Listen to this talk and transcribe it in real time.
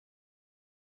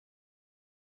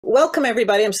welcome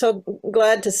everybody. I'm so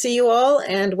glad to see you all,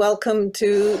 and welcome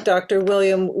to Dr.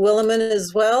 Willimon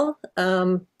as well.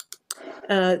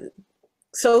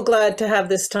 So glad to have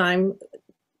this time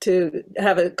to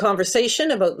have a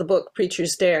conversation about the book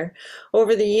Preacher's Dare.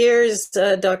 Over the years,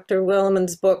 Dr.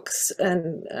 Willimon's books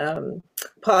and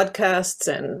podcasts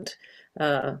and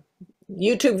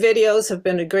YouTube videos have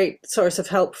been a great source of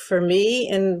help for me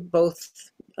in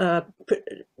both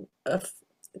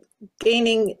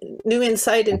gaining new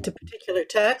insight into particular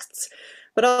texts,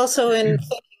 but also in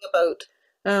thinking about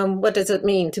what does it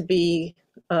mean to be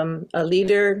a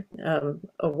leader,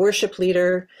 a worship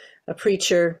leader, a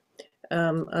preacher,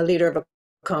 a leader of a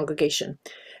congregation.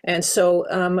 And so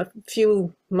a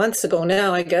few months ago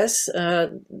now, I guess,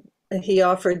 he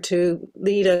offered to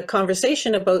lead a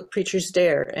conversation about Preacher's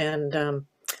Dare, and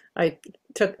I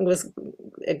was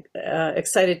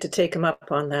excited to take him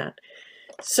up on that.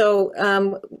 So,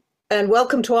 and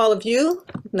welcome to all of you.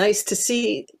 Nice to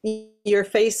see your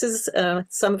faces.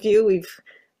 Some of you we've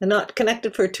not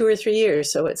connected for 2 or 3 years,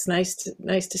 so it's nice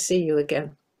to see you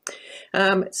again.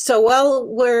 So while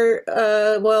we're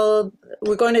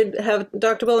going to have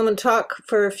Dr. Willimon talk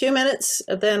for a few minutes,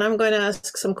 then I'm going to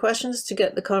ask some questions to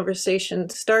get the conversation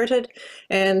started,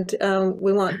 and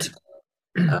we want to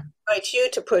invite you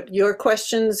to put your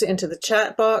questions into the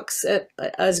chat box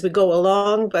as we go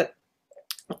along, but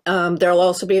there'll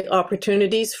also be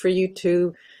opportunities for you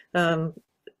to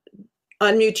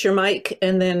unmute your mic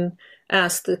and then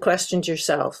ask the questions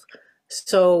yourself.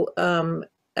 So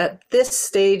at this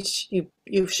stage,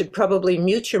 you should probably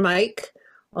mute your mic,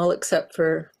 all except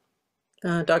for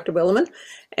Dr. Willimon,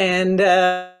 and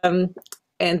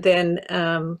then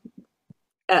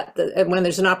when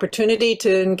there's an opportunity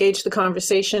to engage the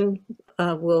conversation,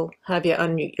 we'll have you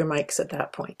unmute your mics at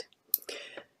that point.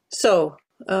 So.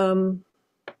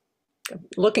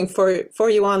 Looking for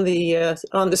you on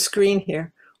the screen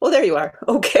here. Oh, there you are.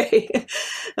 Okay.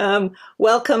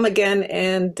 Welcome again,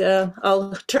 and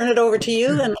I'll turn it over to you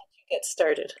and let you get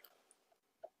started.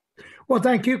 Well,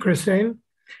 thank you, Christine,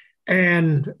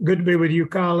 and good to be with you,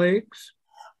 colleagues.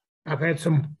 I've had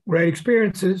some great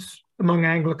experiences among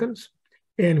Anglicans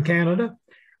in Canada.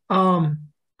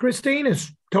 Christine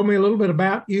has told me a little bit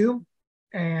about you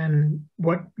and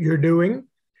what you're doing,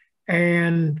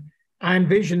 and I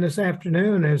envision this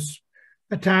afternoon as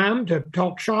a time to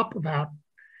talk shop about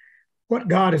what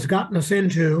God has gotten us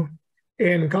into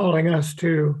in calling us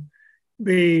to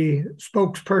be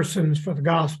spokespersons for the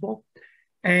gospel,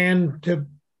 and to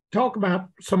talk about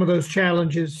some of those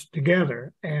challenges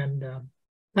together. And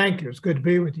thank you. It's good to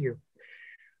be with you.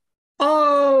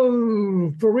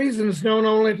 Oh, for reasons known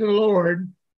only to the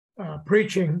Lord,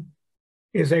 preaching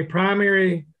is a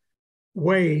primary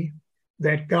way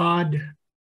that God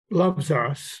loves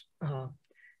us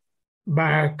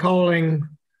by calling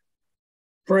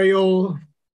frail,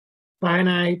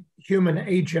 finite human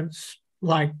agents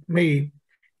like me.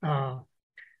 Of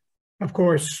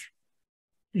course,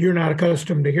 you're not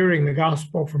accustomed to hearing the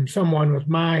gospel from someone with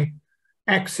my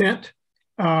accent,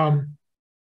 and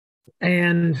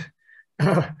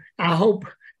I hope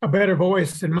a better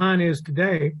voice than mine is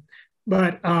today.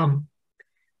 But and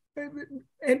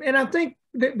I think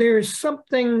that there's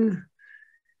something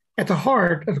at the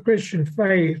heart of the Christian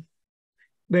faith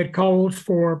that calls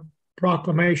for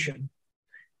proclamation.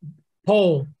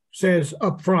 Paul says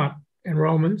up front in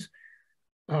Romans,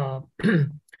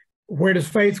 where does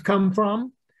faith come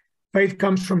from? Faith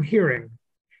comes from hearing.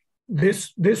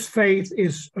 This faith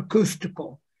is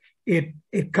acoustical. It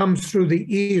comes through the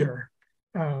ear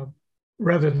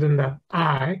rather than the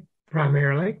eye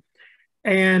primarily.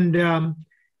 And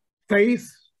faith,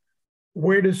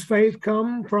 where does faith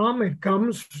come from? It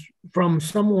comes from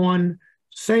someone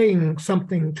saying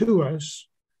something to us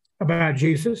about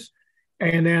Jesus,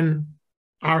 and then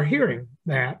our hearing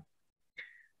that.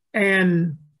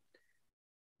 And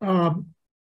I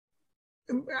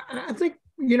think,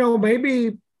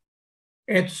 maybe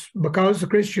it's because the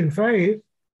Christian faith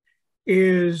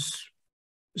is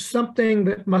something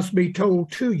that must be told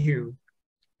to you.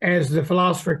 As the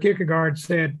philosopher Kierkegaard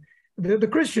said, the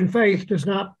Christian faith does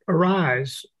not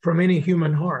arise from any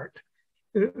human heart.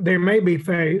 There may be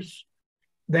faiths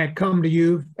that come to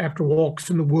you after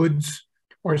walks in the woods,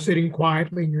 or sitting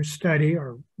quietly in your study,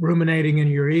 or ruminating in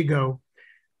your ego.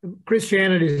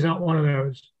 Christianity is not one of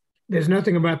those. There's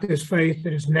nothing about this faith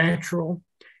that is natural,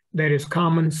 that is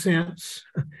common sense,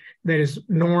 that is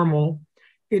normal.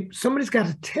 Somebody's got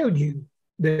to tell you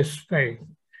this faith.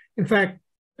 In fact,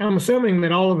 I'm assuming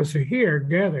that all of us are here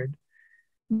gathered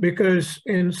because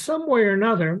in some way or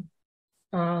another,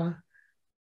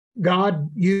 God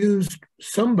used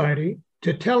somebody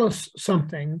to tell us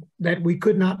something that we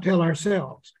could not tell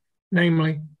ourselves,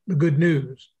 namely the good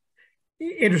news.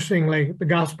 Interestingly, the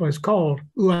gospel is called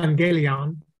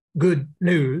euangelion, good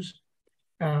news,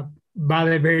 by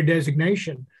that very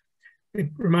designation. It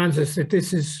reminds us that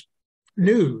this is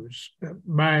news.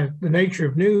 By the nature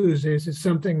of news, it's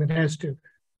something that has to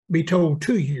be told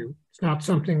to you. It's not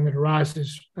something that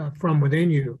arises from within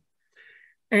you.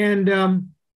 And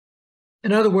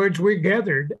in other words, we're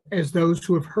gathered as those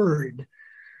who have heard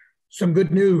some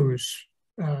good news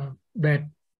that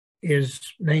is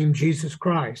named Jesus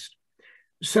Christ.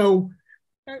 So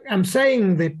I'm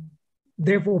saying that,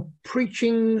 therefore,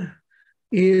 preaching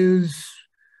is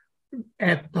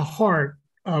at the heart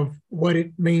of what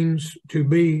it means to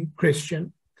be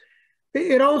Christian.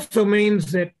 It also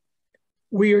means that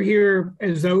we are here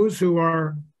as those who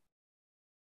are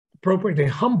appropriately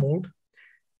humbled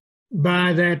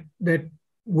by that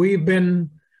we've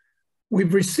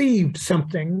received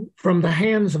something from the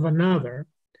hands of another.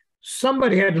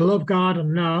 Somebody had to love God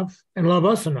enough and love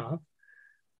us enough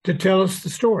to tell us the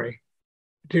story,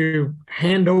 to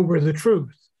hand over the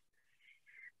truth.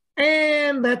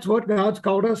 And that's what God's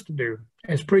called us to do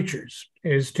as preachers,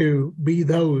 is to be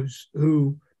those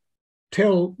who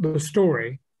tell the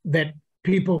story that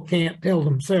people can't tell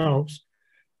themselves,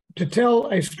 to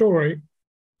tell a story,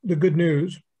 the good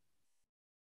news,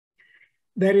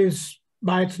 that is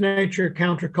by its nature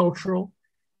countercultural.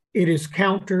 It is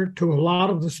counter to a lot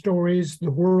of the stories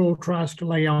the world tries to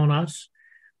lay on us.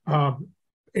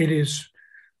 It is,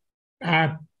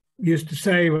 I used to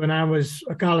say when I was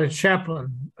a college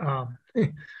chaplain,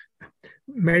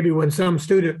 maybe when some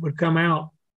student would come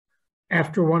out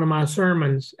after one of my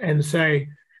sermons and say,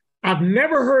 "I've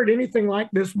never heard anything like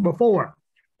this before.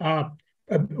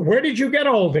 Where did you get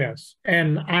all this?"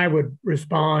 And I would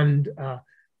respond,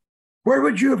 "Where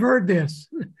would you have heard this?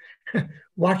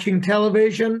 Watching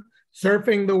television,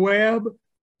 surfing the web,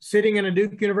 sitting in a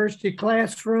Duke University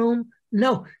classroom?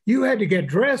 No, you had to get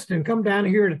dressed and come down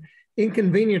here at an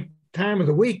inconvenient time of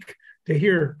the week to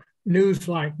hear news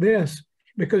like this,"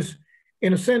 because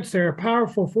in a sense, there are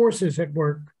powerful forces at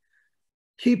work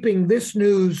keeping this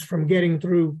news from getting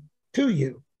through to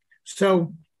you.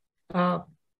 So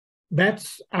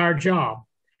that's our job.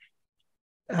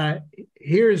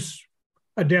 Here's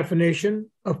a definition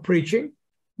of preaching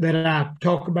that I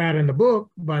talk about in the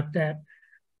book, but that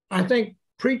I think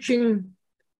preaching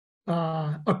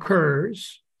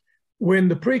occurs when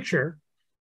the preacher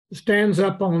stands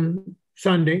up on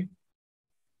Sunday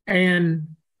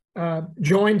and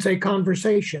joins a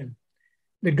conversation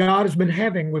that God has been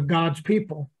having with God's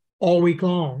people all week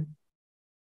long.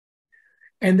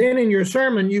 And then in your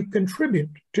sermon, you contribute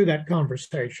to that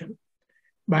conversation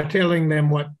by telling them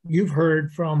what you've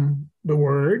heard from the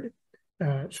Word,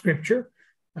 Scripture.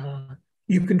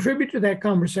 You contribute to that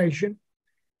conversation,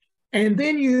 and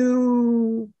then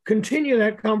you continue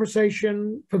that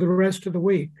conversation for the rest of the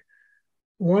week.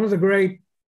 One of the great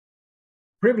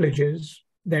privileges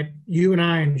that you and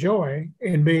I enjoy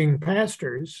in being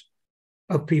pastors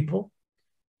of people,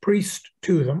 priests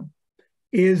to them,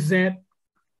 is that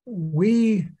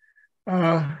we're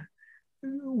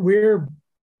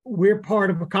part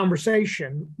of a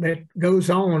conversation that goes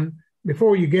on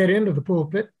before you get into the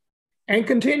pulpit and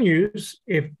continues,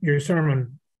 if your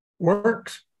sermon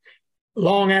works,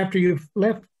 long after you've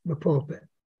left the pulpit.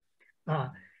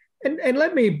 And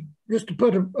let me, just to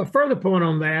put a further point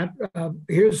on that,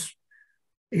 here's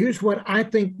what I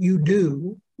think you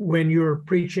do when you're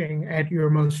preaching at your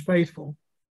most faithful.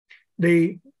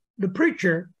 The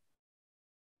preacher,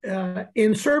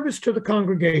 in service to the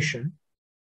congregation,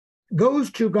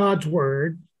 goes to God's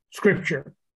Word,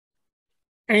 Scripture,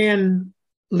 and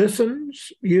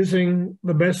listens using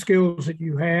the best skills that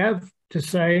you have to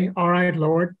say, "All right,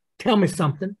 Lord, tell me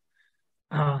something.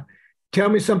 Tell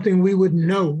me something we would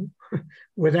know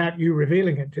without you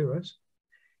revealing it to us."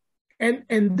 And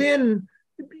then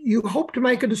you hope to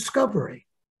make a discovery.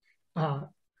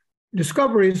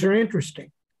 Discoveries are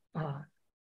interesting.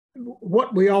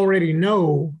 What we already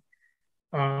know,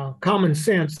 common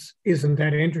sense isn't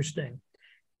that interesting.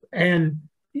 And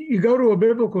you go to a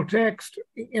biblical text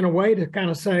in a way to kind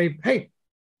of say,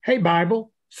 hey,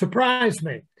 Bible, surprise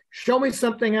me. Show me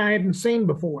something I hadn't seen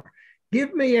before.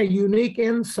 Give me a unique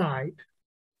insight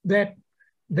that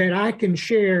I can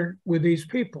share with these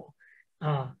people.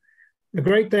 The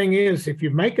great thing is, if you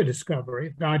make a discovery,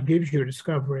 if God gives you a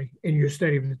discovery in your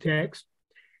study of the text,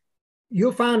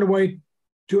 you'll find a way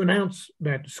to announce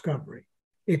that discovery.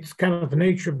 It's kind of the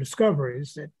nature of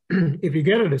discoveries that if you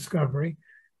get a discovery,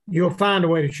 you'll find a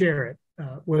way to share it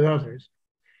with others.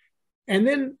 And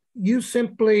then you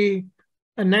simply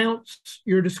announce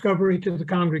your discovery to the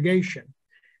congregation.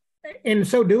 In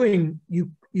so doing,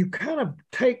 you kind of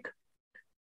take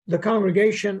the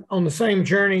congregation on the same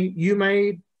journey you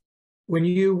made when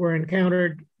you were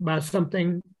encountered by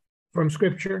something from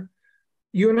Scripture.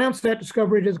 You announce that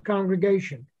discovery to the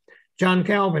congregation. John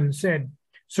Calvin said,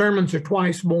 sermons are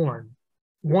twice born,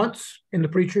 once in the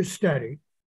preacher's study,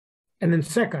 and then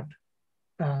second,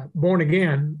 born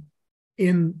again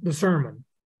in the sermon.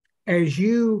 As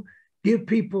you give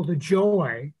people the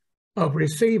joy of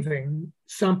receiving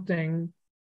something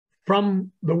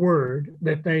from the Word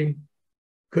that they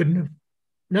couldn't have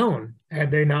known had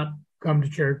they not come to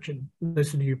church and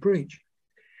listened to you preach.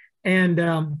 And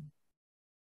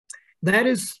that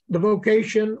is the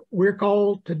vocation we're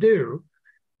called to do.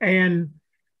 And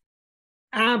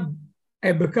I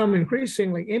have become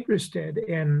increasingly interested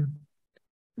in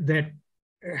that,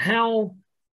 how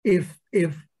if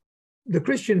the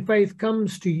Christian faith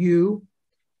comes to you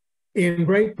in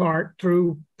great part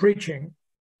through preaching,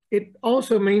 it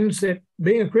also means that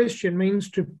being a Christian means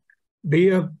to be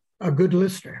a good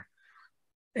listener.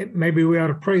 Maybe we ought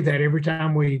to pray that every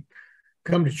time we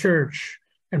come to church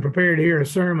and prepare to hear a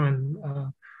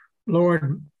sermon.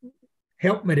 Lord,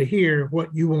 help me to hear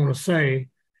what you want to say,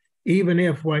 even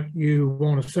if what you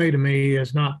want to say to me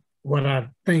is not what I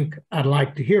think I'd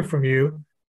like to hear from you.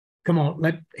 Come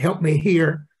on, help me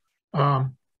hear.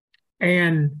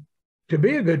 And to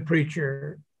be a good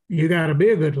preacher, you got to be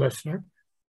a good listener.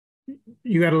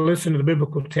 You got to listen to the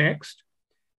biblical text.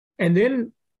 And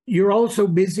then you're also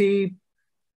busy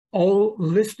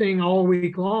listening all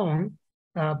week long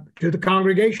to the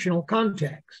congregational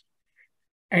context.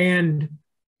 And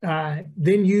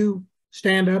then you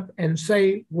stand up and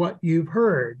say what you've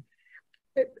heard.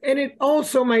 And it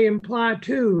also may imply,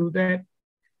 too, that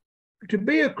to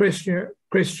be a Christian,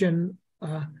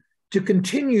 to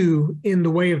continue in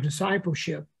the way of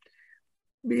discipleship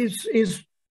is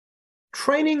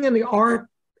training in the art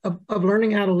of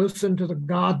learning how to listen to the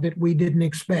God that we didn't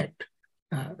expect,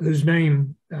 whose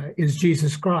name is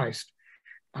Jesus Christ.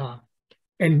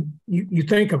 And you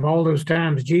think of all those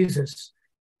times Jesus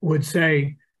would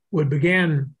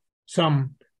begin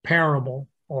some parable,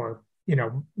 or,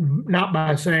 not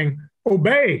by saying,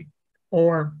 obey,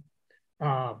 or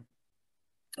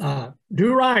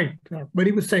do right, but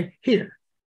he would say, hear.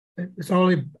 That's all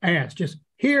he asked, just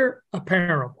hear a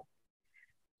parable.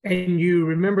 And you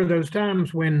remember those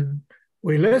times when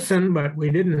we listened, but we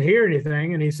didn't hear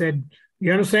anything. And he said,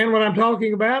 you understand what I'm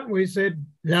talking about? And we said,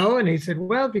 no. And he said,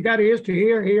 well, if you got ears to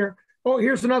hear, hear. Oh,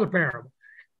 here's another parable.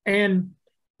 And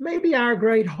maybe our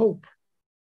great hope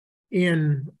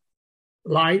in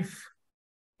life,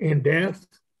 in death,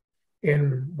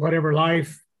 in whatever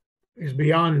life is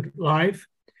beyond life,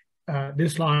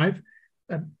 this life,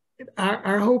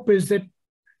 our hope is that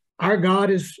our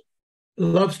God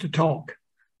loves to talk.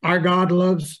 Our God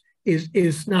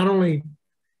is not only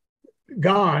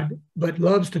God, but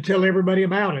loves to tell everybody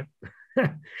about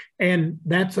it. And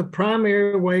that's a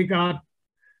primary way God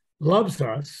loves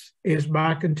us, is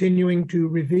by continuing to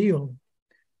reveal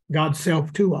God's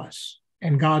self to us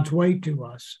and God's way to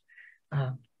us,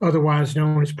 otherwise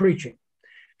known as preaching.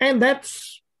 And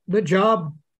that's the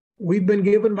job we've been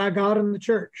given by God in the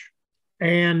church.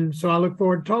 And so I look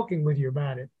forward to talking with you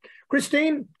about it.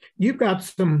 Christine, you've got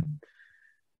some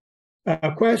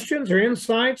questions or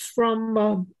insights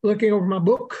from looking over my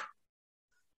book?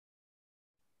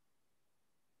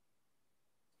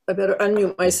 I better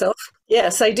unmute myself.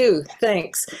 Yes, I do.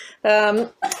 Thanks.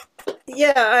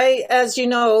 Yeah, as you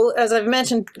know, as I've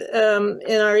mentioned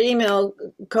in our email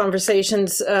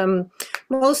conversations,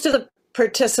 most of the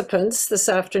participants this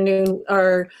afternoon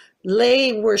are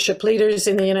lay worship leaders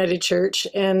in the United Church,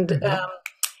 and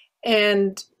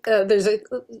there's a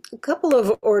couple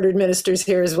of ordered ministers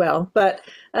here as well. But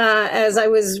as I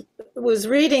was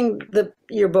reading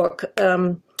your book,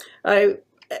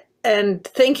 and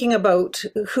thinking about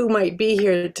who might be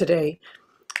here today,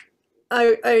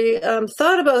 I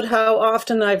thought about how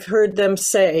often I've heard them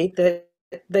say that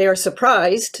they are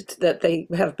surprised that they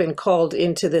have been called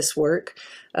into this work.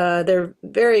 They're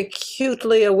very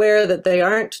acutely aware that they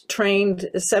aren't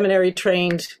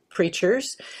seminary-trained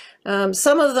preachers.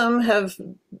 Some of them have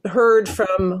heard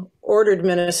from ordered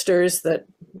ministers that,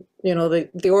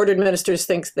 the ordered ministers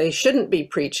think they shouldn't be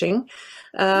preaching.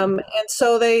 And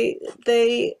so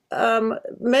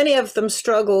many of them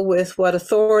struggle with what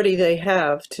authority they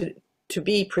have to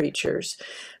be preachers.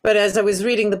 But as I was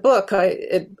reading the book,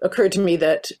 it occurred to me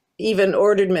that even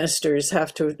ordered ministers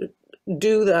have to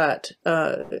do that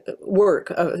work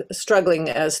of struggling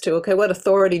as to, okay, what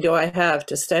authority do I have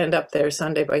to stand up there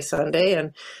Sunday by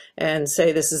Sunday and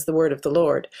say this is the word of the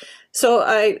Lord? So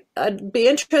I'd be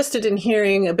interested in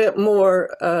hearing a bit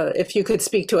more, if you could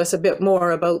speak to us a bit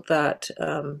more about that,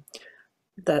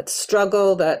 that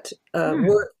struggle, that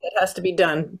work that has to be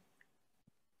done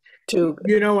to.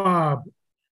 You know,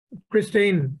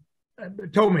 Christine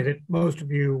told me that most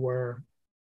of you were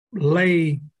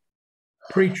lay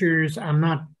preachers. I'm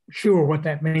not sure what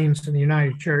that means in the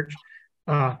United Church.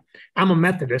 I'm a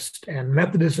Methodist, and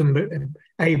Methodism,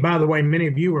 hey, by the way, many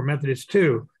of you were Methodists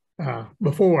too,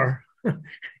 before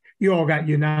you all got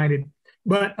united.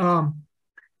 But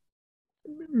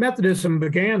Methodism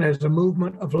began as a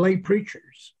movement of lay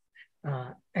preachers.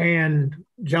 And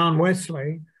John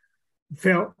Wesley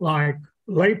felt like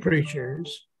lay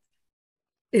preachers,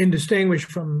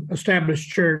 indistinguished from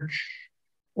established church,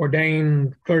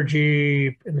 ordained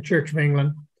clergy in the Church of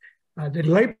England, that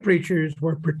lay preachers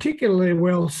were particularly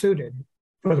well suited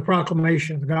for the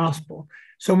proclamation of the gospel.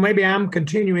 So maybe I'm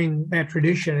continuing that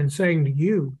tradition and saying to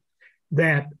you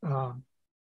that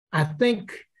I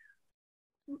think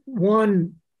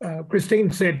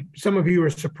Christine said some of you are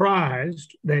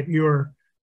surprised that you're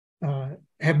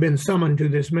have been summoned to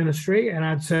this ministry, and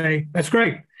I'd say that's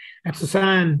great. That's a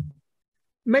sign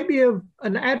maybe of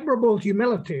an admirable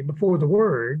humility before the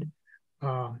word.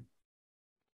 I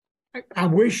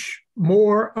wish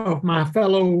more of my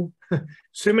fellow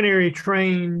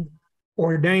seminary-trained,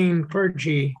 ordained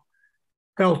clergy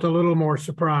felt a little more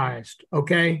surprised,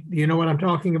 okay? You know what I'm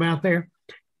talking about there?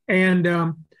 And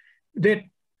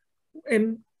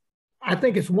and I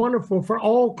think it's wonderful for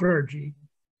all clergy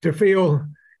to feel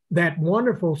that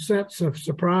wonderful sense of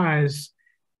surprise.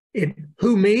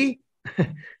 Who me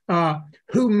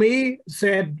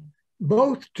said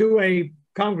both to a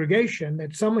congregation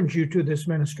that summons you to this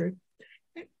ministry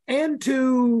and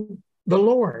to the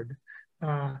Lord.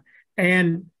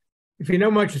 And if you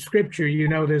know much of Scripture, you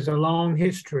know there's a long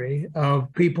history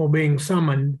of people being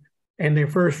summoned and their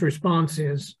first response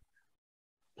is,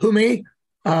 who me?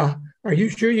 Are you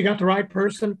sure you got the right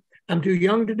person? I'm too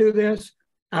young to do this.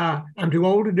 I'm too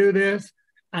old to do this.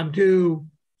 I'm too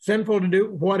sinful to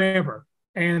do whatever.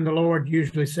 And the Lord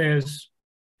usually says,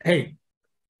 hey,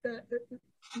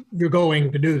 you're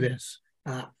going to do this.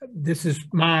 This is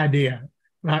my idea,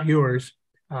 not yours.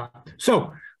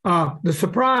 So the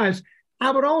surprise,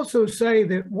 I would also say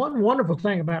that one wonderful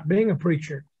thing about being a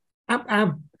preacher,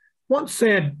 I've once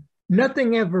said,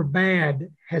 nothing ever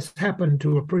bad has happened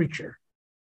to a preacher.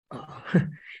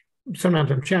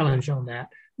 Sometimes I'm challenged on that.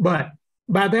 But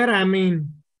by that, I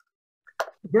mean,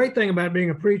 the great thing about being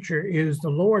a preacher is the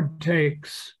Lord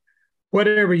takes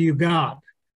whatever you got,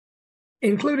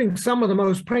 including some of the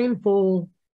most painful,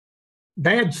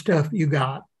 bad stuff you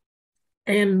got,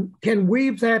 and can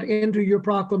weave that into your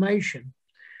proclamation.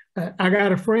 I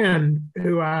got a friend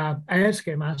who I asked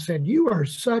him, I said, you are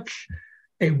such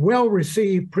a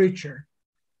well-received preacher.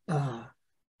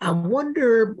 I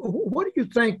wonder, what do you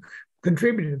think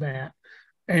contributed to that?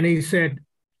 And he said,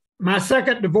 my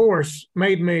second divorce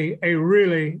made me a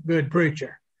really good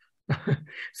preacher.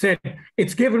 Said,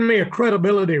 it's given me a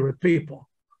credibility with people.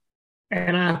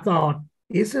 And I thought,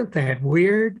 isn't that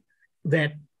weird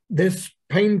that this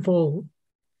painful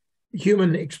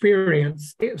human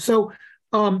experience? So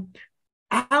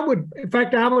I would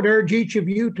urge each of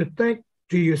you to think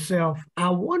to yourself,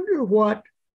 I wonder what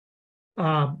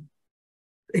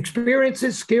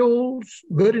experiences, skills,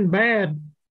 good and bad,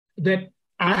 that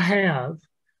I have,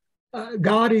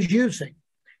 God is using.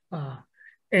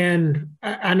 And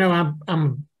I know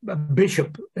I'm a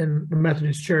bishop in the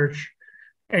Methodist Church,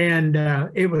 and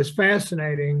it was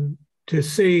fascinating to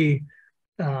see,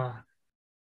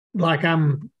 like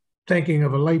I'm thinking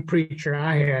of a lay preacher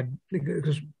I had,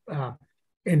 because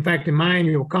in fact, in my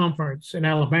annual conference in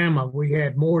Alabama, we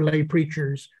had more lay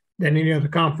preachers than any other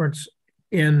conference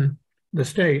in the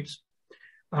States.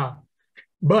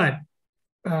 But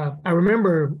I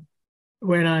remember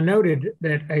when I noted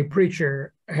that a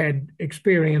preacher had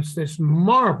experienced this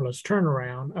marvelous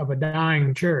turnaround of a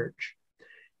dying church.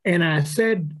 And I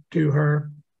said to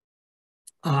her,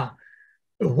 how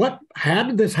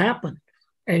did this happen?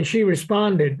 And she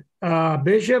responded,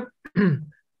 Bishop,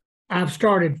 I've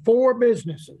started 4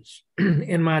 businesses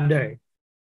in my day.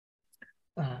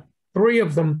 3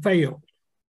 of them failed.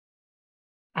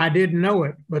 I didn't know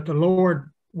it, but the Lord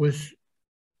was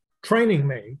training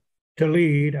me to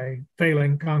lead a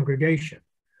failing congregation.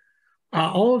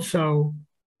 Also,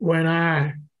 when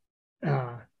I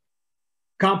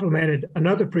complimented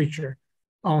another preacher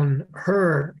on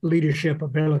her leadership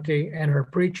ability and her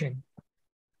preaching,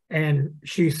 and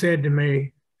she said to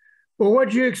me, well,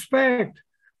 what'd you expect?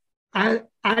 I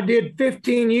did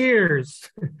 15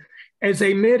 years as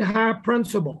a mid-high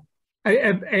principal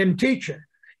and teacher.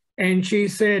 And she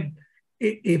said,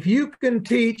 if you can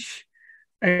teach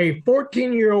a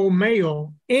 14-year-old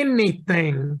male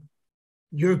anything,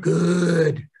 you're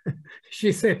good.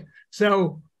 She said,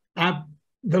 so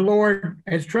the Lord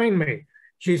has trained me.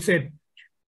 She said,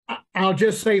 I'll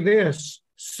just say this.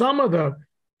 Some of the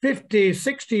 50,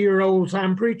 60-year-olds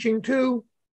I'm preaching to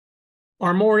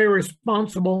are more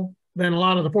irresponsible than a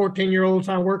lot of the 14-year-olds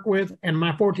I work with. And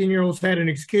my 14-year-olds had an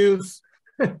excuse.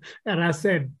 And I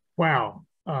said, wow,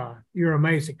 you're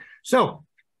amazing. So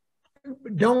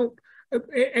don't,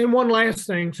 and one last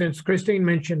thing, since Christine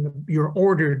mentioned your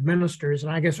ordered ministers,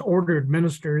 and I guess ordered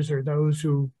ministers are those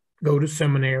who go to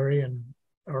seminary and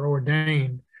are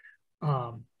ordained.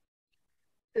 God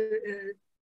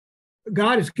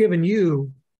has given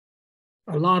you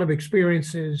a lot of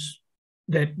experiences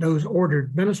that those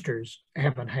ordered ministers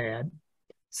haven't had.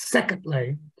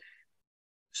 Secondly,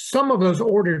 some of those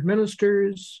ordered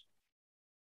ministers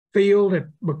feel that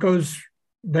because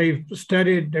they've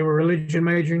studied, they were religion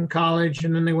major in college,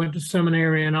 and then they went to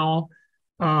seminary and all,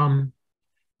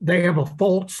 they have a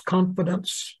false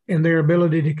confidence in their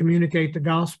ability to communicate the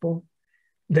gospel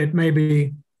that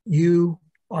maybe you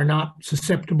are not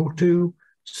susceptible to.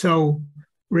 So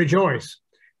rejoice.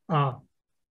 I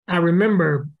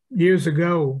remember years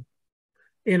ago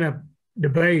in a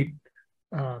debate,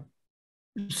 but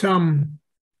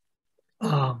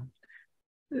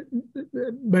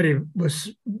it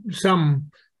was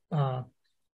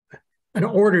an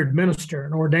ordered minister,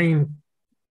 an ordained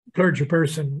clergy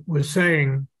person was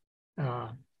saying,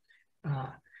 the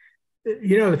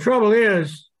trouble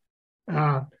is,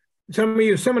 some of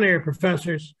you seminary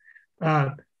professors,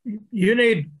 you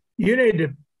need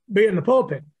to be in the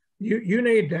pulpit. You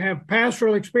need to have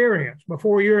pastoral experience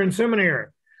before you're in seminary,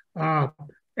 and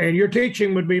your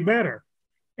teaching would be better.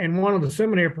 And one of the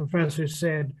seminary professors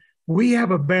said, we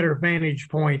have a better vantage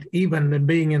point even than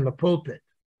being in the pulpit.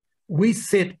 We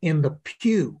sit in the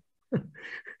pew.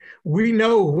 We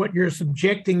know what you're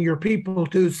subjecting your people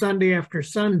to Sunday after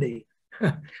Sunday.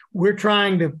 We're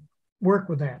trying to work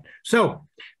with that. So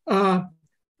I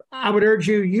would urge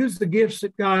you, use the gifts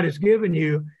that God has given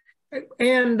you.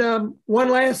 And one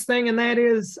last thing, and that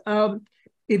is,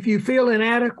 if you feel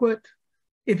inadequate,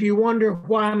 if you wonder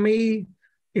why me,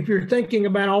 if you're thinking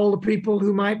about all the people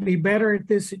who might be better at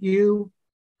this than you,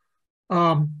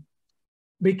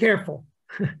 be careful.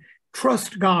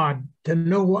 Trust God to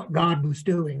know what God was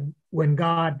doing when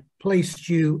God placed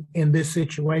you in this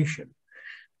situation.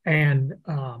 And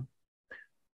one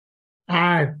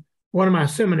of my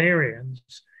seminarians,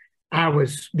 I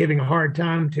was giving a hard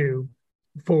time to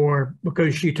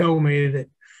because she told me that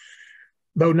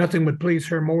though nothing would please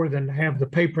her more than to have the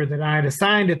paper that I had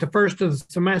assigned at the first of the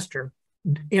semester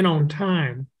in on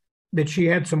time, that she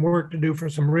had some work to do for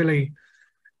some really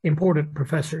important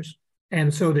professors,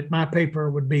 and so that my paper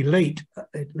would be late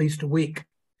at least a week.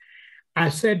 I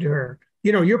said to her,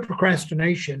 your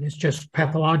procrastination is just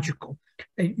pathological.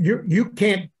 You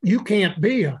can't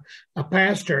be a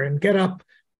pastor and get up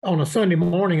on a Sunday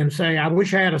morning and say, I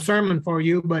wish I had a sermon for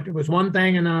you, but it was one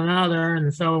thing and another,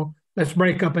 and so let's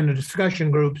break up into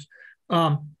discussion groups.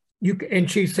 And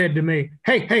she said to me,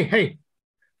 hey,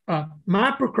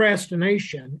 my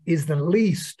procrastination is the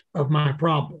least of my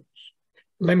problems.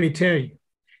 Let me tell you.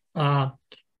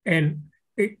 And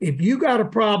if you got a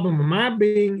problem with my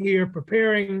being here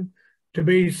preparing to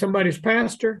be somebody's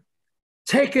pastor,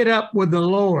 take it up with the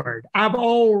Lord. I've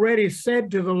already said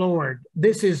to the Lord,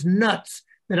 this is nuts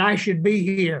that I should be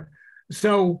here.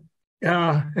 So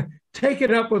take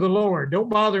it up with the Lord. Don't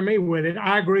bother me with it.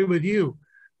 I agree with you.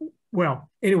 Well,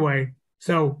 anyway,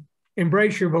 so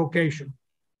embrace your vocation.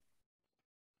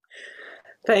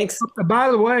 Thanks. By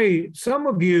the way, some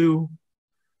of you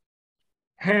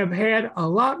have had a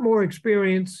lot more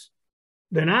experience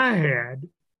than I had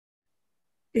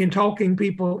in talking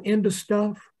people into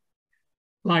stuff.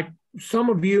 Like some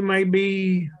of you may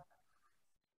be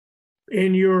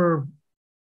in your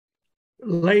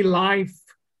lay life,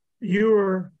 you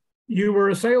were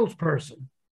a salesperson,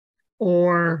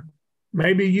 or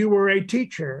maybe you were a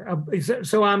teacher.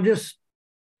 So I'm just,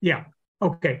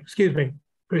 okay, excuse me,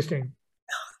 Christine.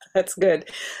 That's good.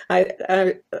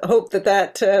 I hope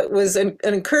that was an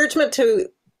encouragement to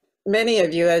many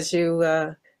of you as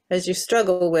you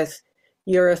struggle with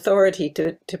your authority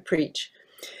to preach.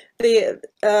 The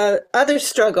other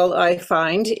struggle I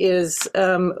find is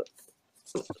a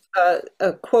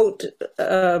quote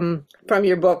from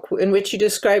your book in which you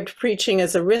described preaching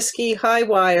as a risky,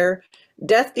 high-wire,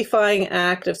 death-defying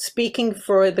act of speaking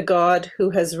for the God who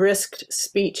has risked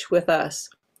speech with us.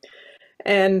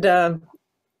 And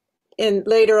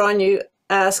later on, you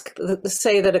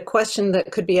say that a question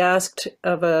that could be asked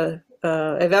of a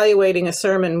evaluating a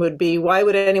sermon would be, why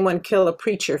would anyone kill a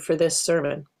preacher for this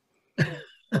sermon? And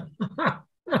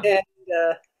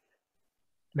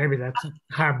maybe that's a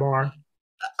high bar.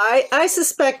 I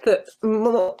suspect that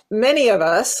many of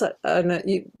us,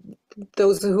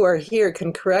 those who are here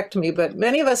can correct me, but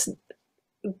many of us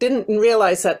didn't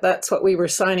realize that that's what we were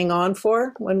signing on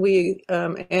for when we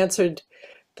answered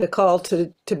the call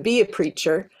to be a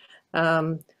preacher.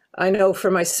 I know for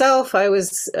myself, I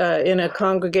was in a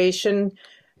congregation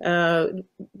where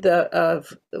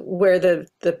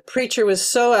the preacher was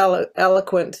so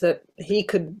eloquent that he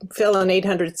could fill an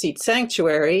 800-seat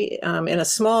sanctuary in a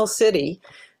small city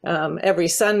every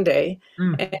Sunday.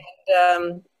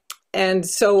 And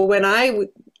so when I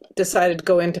decided to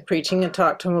go into preaching and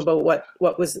talk to him about what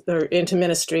was, or into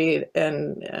ministry,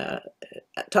 and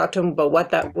talk to him about what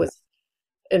that was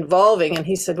involving, and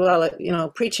he said, well,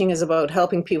 preaching is about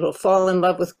helping people fall in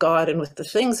love with God and with the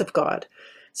things of God.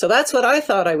 So that's what I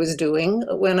thought I was doing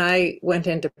when I went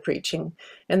into preaching.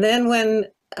 And then when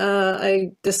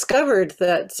I discovered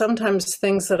that sometimes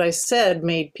things that I said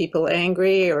made people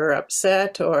angry or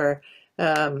upset or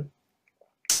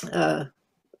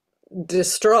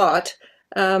distraught,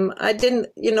 I didn't,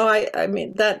 I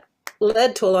mean, that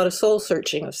led to a lot of soul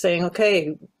searching of saying,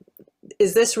 okay,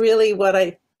 is this really what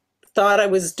I thought I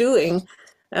was doing?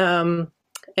 And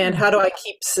how do I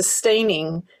keep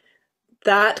sustaining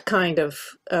that kind of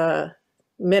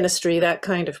ministry, that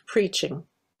kind of preaching?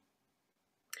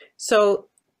 So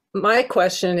my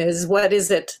question is, what is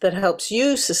it that helps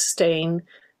you sustain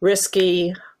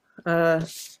risky,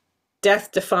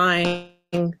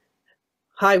 death-defying,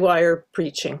 high-wire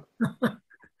preaching?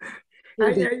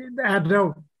 I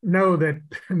don't know that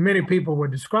many people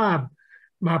would describe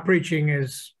my preaching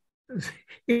as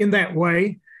in that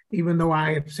way, even though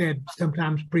I have said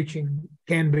sometimes preaching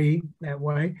can be that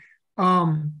way.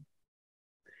 What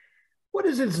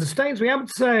is it that sustains me? I would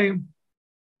say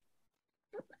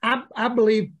I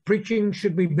believe preaching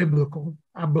should be biblical.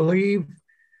 I believe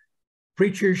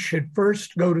preachers should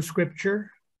first go to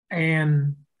Scripture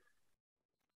and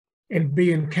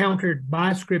be encountered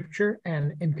by Scripture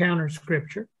and encounter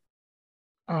Scripture.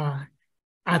 I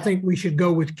think we should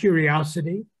go with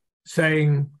curiosity,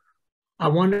 saying, I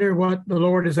wonder what the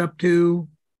Lord is up to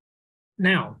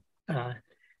now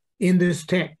in this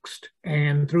text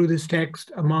and through this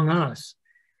text among us.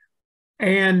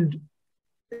 And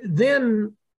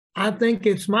then I think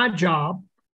it's my job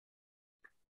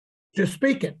to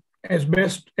speak it as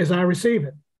best as I receive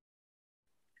it.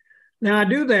 Now, I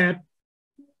do that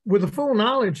with the full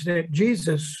knowledge that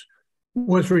Jesus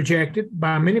was rejected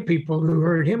by many people who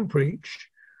heard him preach.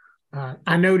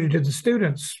 I noted to the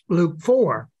students Luke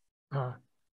 4,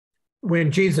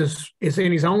 when Jesus is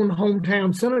in his own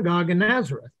hometown synagogue in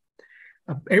Nazareth.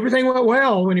 Everything went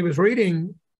well when he was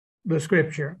reading the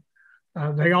Scripture.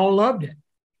 They all loved it.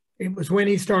 It was when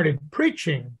he started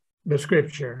preaching the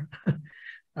Scripture,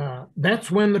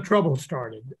 that's when the trouble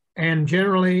started. And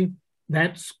generally,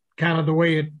 that's kind of the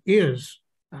way it is.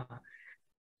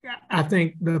 I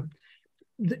think the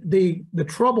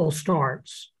trouble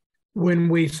starts when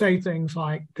we say things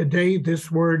like, today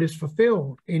this word is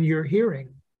fulfilled in your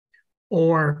hearing,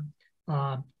 or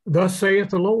thus saith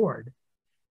the Lord.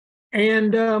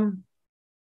 And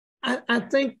I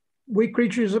think we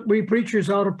preachers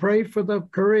ought to pray for the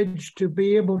courage to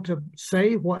be able to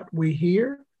say what we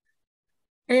hear.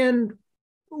 And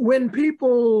when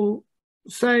people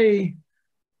say,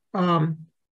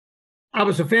 I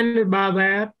was offended by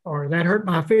that, or that hurt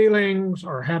my feelings,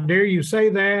 or how dare you say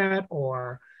that,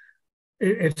 or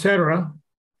etc.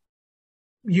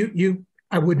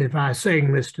 I wouldn't advise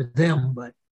saying this to them,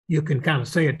 but you can kind of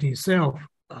say it to yourself.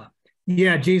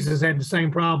 Yeah, Jesus had the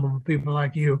same problem with people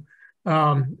like you,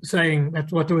 saying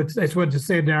that's what it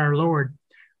said to our Lord.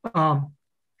 But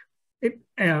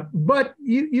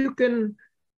you can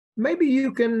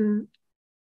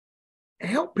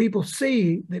help people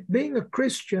see that being a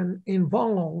Christian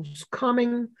involves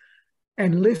coming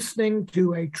and listening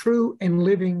to a true and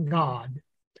living God,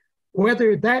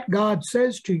 whether that God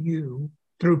says to you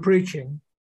through preaching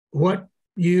what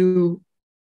you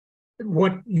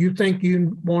think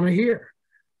you want to hear.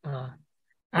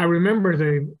 I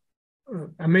remember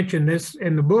I mentioned this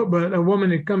in the book, but a woman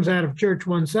that comes out of church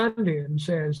one Sunday and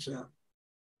says to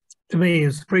me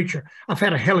as a preacher, I've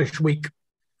had a hellish week.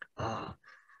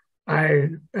 I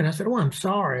said, oh, I'm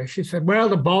sorry. She said, well,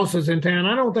 the boss is in town.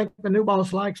 I don't think the new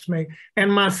boss likes me.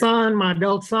 And my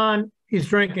adult son, he's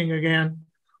drinking again.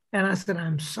 And I said,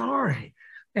 I'm sorry.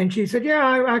 And she said,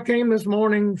 yeah, I came this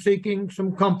morning seeking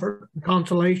some comfort and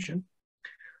consolation.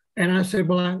 And I said,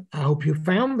 well, I hope you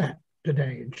found that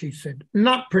today. And she said,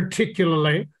 not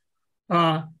particularly.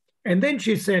 And then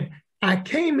she said, I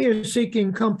came here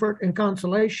seeking comfort and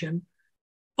consolation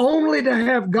only to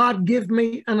have God give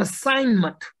me an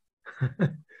assignment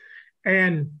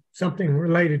and something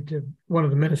related to one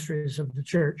of the ministries of the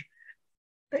church.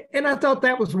 And I thought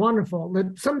that was wonderful,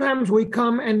 that sometimes we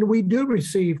come and we do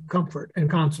receive comfort and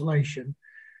consolation.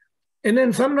 And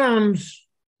then sometimes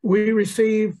we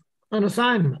receive an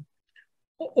assignment.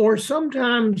 Or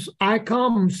sometimes I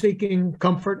come seeking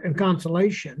comfort and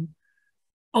consolation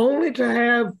only to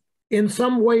have, in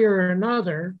some way or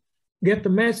another, get the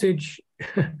message,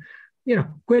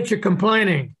 quit your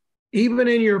complaining. Even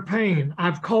in your pain,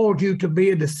 I've called you to be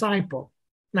a disciple.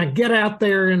 Now get out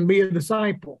there and be a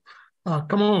disciple.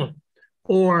 Come on.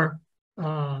 Or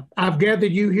I've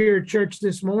gathered you here at church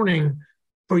this morning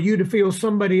for you to feel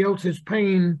somebody else's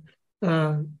pain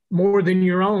more than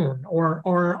your own, or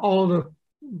all the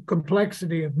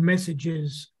complexity of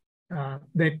messages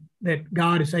that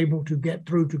God is able to get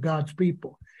through to God's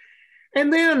people.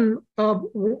 And then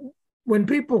when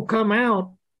people come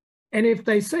out, and if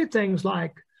they say things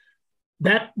like,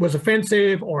 that was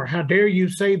offensive, or how dare you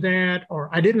say that, or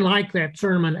I didn't like that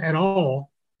sermon at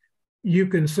all, you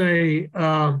can say,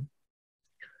 find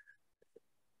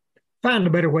a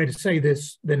better way to say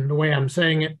this than the way I'm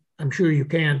saying it. I'm sure you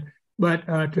can.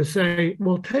 But to say,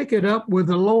 well, take it up with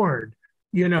the Lord.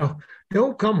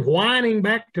 Don't come whining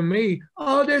back to me.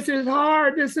 Oh, this is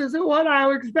hard. This isn't what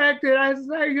I expected. I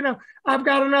say, I've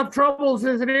got enough troubles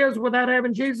as it is without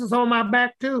having Jesus on my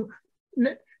back too.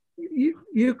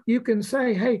 You can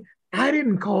say, hey, I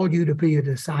didn't call you to be a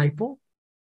disciple.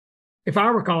 If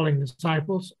I were calling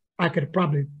disciples, I could have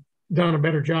probably done a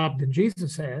better job than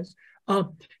Jesus has. I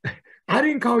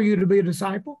didn't call you to be a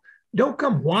disciple. Don't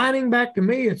come whining back to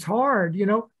me. It's hard,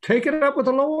 take it up with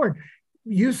the Lord.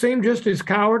 You seem just as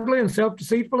cowardly and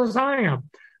self-deceitful as I am.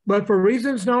 But for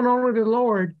reasons known only to the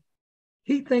Lord,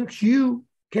 he thinks you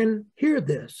can hear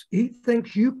this. He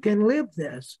thinks you can live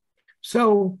this.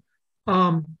 So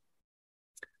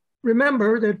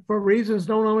remember that for reasons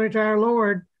known only to our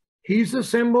Lord, he's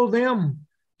assembled them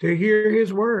to hear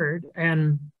his word,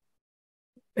 and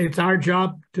it's our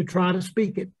job to try to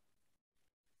speak it.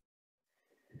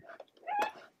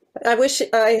 I wish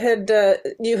I had,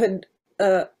 you had,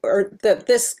 or that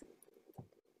this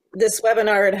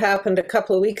webinar had happened a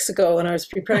couple of weeks ago when I was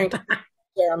preparing to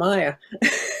Jeremiah.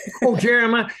 Oh,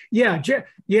 Jeremiah. Yeah.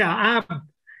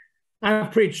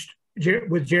 I've preached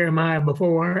with Jeremiah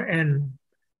before, and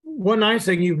one nice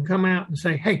thing, you can come out and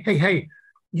say, hey,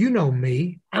 you know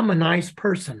me. I'm a nice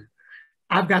person.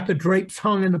 I've got the drapes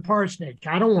hung in the parsonage.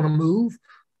 I don't want to move.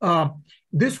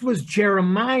 This was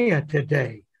Jeremiah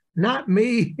today, not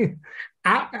me.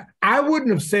 I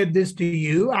wouldn't have said this to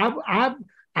you. I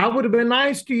would have been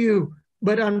nice to you.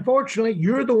 But unfortunately,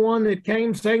 you're the one that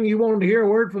came saying you wanted to hear a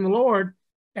word from the Lord.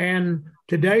 And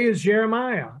today is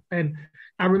Jeremiah. And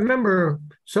I remember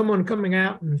someone coming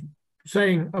out and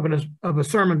saying of a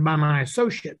sermon by my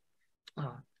associate,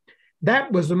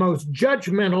 that was the most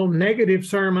judgmental, negative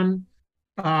sermon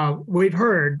we've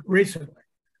heard recently.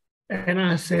 And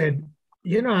I said,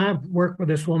 I've worked with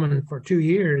this woman for 2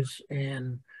 years,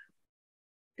 and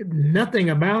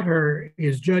nothing about her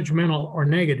is judgmental or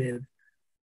negative.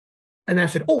 And I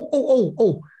said,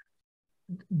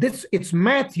 it's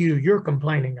Matthew you're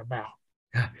complaining about.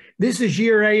 This is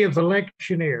year A of the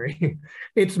lectionary.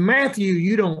 It's Matthew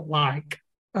you don't like.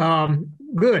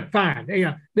 Good, fine.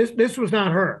 Yeah, this was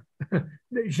not her.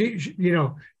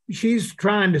 She's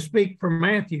trying to speak for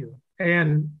Matthew,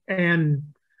 and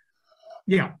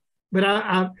yeah. But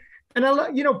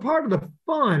part of the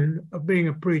fun of being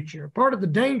a preacher, part of the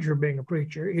danger of being a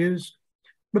preacher is,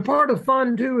 but part of the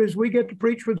fun too is we get to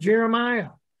preach with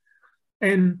Jeremiah,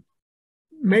 and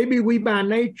maybe we by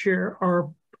nature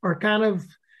are kind of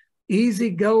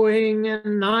easygoing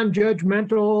and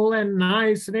non-judgmental and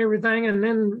nice and everything. And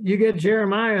then you get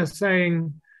Jeremiah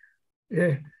saying,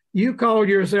 you call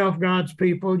yourself God's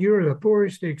people. You're the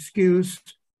poorest excuse.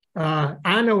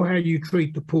 I know how you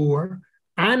treat the poor.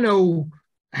 I know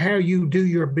how you do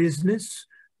your business.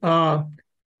 And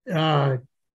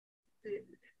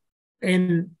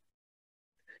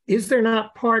is there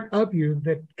not part of you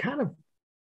that kind of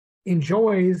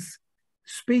enjoys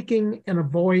speaking in a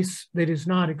voice that is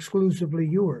not exclusively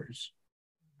yours?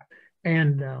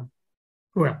 And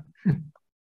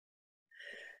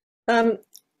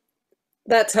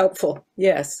that's helpful.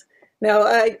 Yes. Now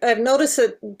I've noticed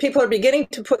that people are beginning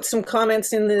to put some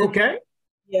comments in the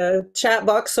chat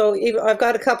box. So I've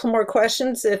got a couple more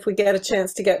questions if we get a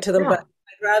chance to get to them. Yeah. But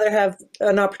rather have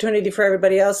an opportunity for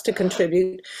everybody else to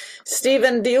contribute.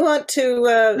 Stephen, do you want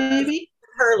to, maybe?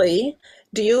 Hurley,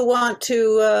 do you want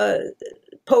to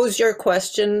pose your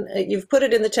question? You've put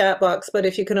it in the chat box, but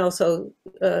if you can also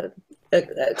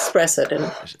express it.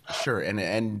 Sure,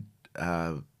 and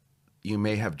you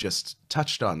may have just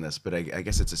touched on this, but I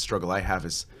guess it's a struggle I have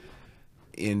is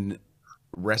in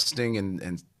resting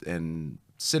and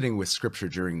sitting with Scripture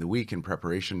during the week in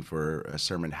preparation for a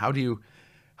sermon. How do you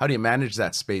manage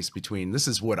that space between this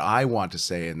is what I want to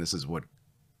say and this is what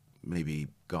maybe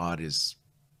God is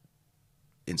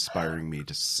inspiring me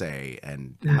to say,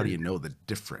 and how do you know the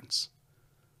difference?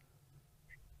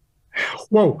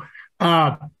 Whoa,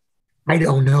 I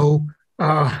don't know.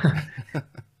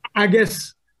 I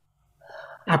guess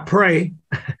I pray,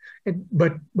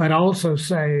 but also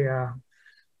say,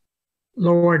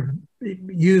 Lord,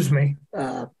 use me.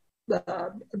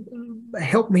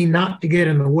 Help me not to get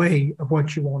in the way of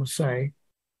what you want to say.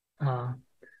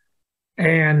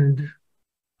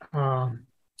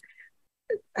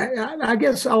 I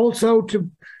guess also to,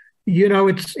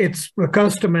 it's a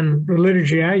custom in the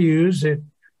liturgy I use.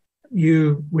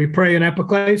 We pray an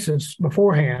epiclesis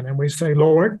beforehand, and we say,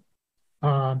 Lord,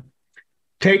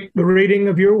 take the reading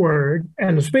of your word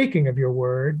and the speaking of your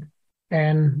word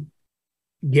and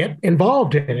get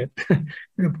involved in it.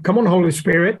 Come on, Holy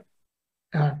Spirit.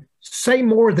 Say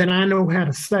more than I know how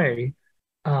to say.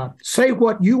 Say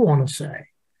what you want to say.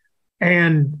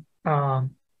 And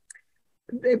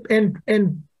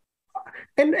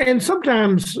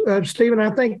sometimes, Stephen, I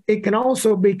think it can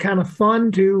also be kind of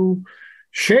fun to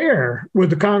share with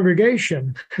the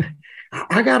congregation.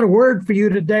 I got a word for you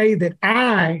today that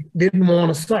I didn't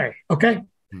want to say, okay?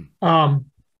 Or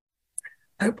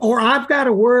I've got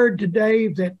a word today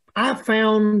that I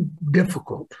found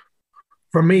difficult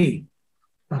for me.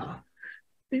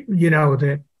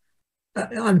 That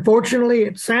unfortunately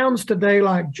it sounds today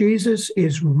like Jesus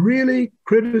is really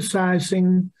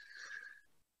criticizing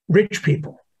rich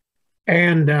people.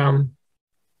 And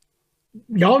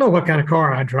y'all know what kind of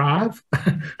car I drive.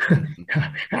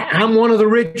 I'm one of the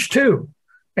rich too.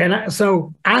 And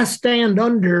so I stand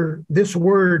under this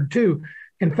word too.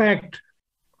 In fact,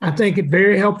 I think it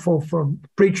very helpful for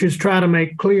preachers try to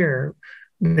make clear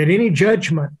that any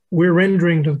judgment we're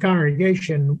rendering to the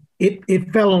congregation,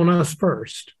 it fell on us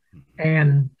first.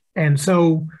 And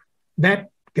so that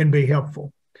can be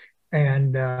helpful.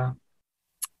 And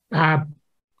I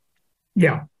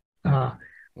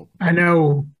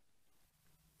know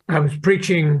I was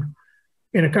preaching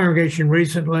in a congregation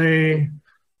recently.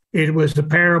 It was the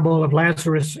parable of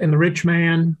Lazarus and the rich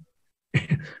man.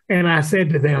 And I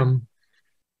said to them,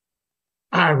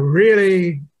 I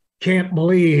really can't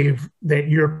believe that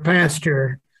your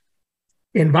pastor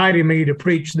invited me to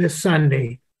preach this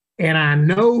Sunday. And I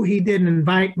know he didn't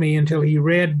invite me until he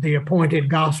read the appointed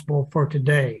gospel for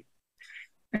today.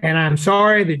 And I'm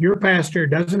sorry that your pastor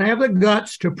doesn't have the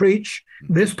guts to preach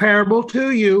this parable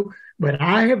to you, but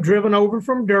I have driven over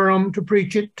from Durham to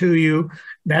preach it to you.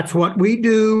 That's what we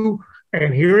do.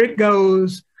 And here it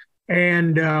goes.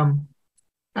 And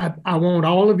I want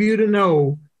all of you to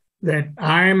know that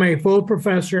I am a full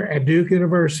professor at Duke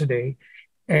University,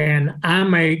 and I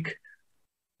make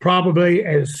probably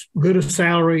as good a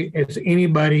salary as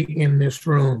anybody in this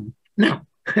room. Now,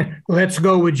 let's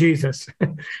go with Jesus.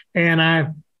 And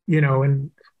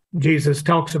and Jesus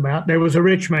talks about there was a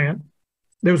rich man,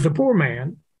 there was a poor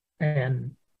man,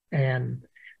 and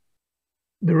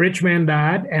the rich man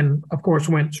died and, of course,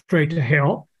 went straight to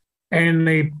hell. And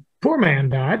the poor man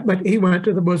died, but he went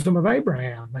to the bosom of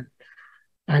Abraham. And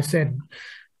I said,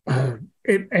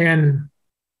 and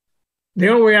the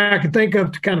only way I could think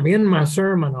of to kind of end my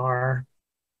sermon are,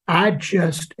 I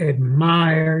just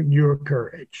admire your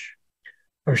courage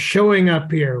for showing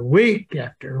up here week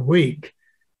after week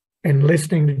and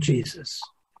listening to Jesus.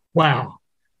 Wow.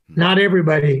 Not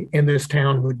everybody in this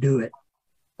town would do it.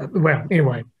 Well,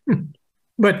 anyway,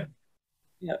 but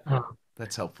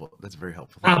that's helpful. That's very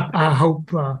helpful. I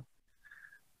hope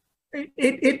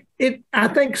I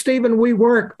think, Stephen, we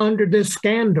work under this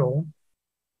scandal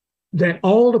that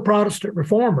all the Protestant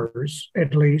reformers,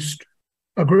 at least,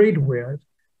 agreed with,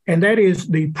 and that is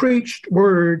the preached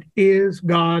word is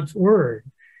God's word.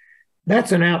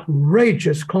 That's an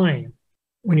outrageous claim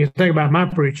when you think about my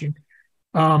preaching.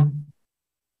 And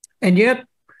yet,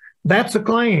 that's a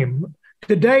claim.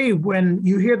 Today, when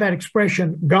you hear that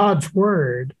expression, God's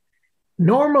word,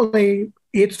 normally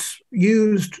it's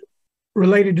used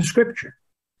related to Scripture.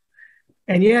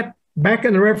 And yet, back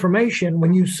in the Reformation,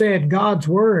 when you said God's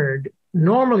word,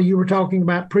 normally you were talking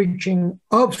about preaching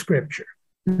of Scripture,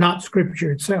 not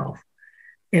Scripture itself.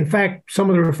 In fact, some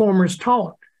of the reformers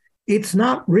taught it's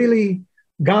not really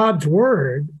God's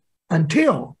word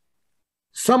until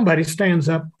somebody stands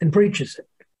up and preaches it.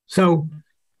 So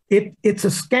it's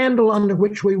a scandal under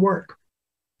which we work.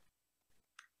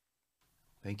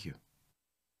 Thank you.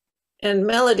 And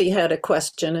Melody had a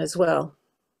question as well.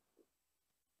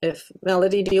 If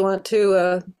Melody, do you want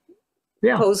to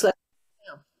pose that?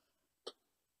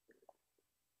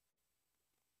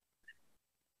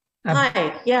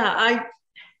 Hi. Yeah,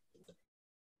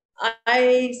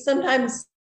 I sometimes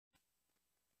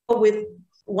go with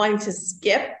wanting to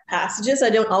skip passages.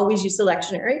 I don't always use the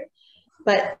lectionary,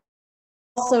 but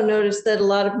also notice that a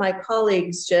lot of my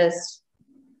colleagues just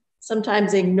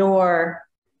sometimes ignore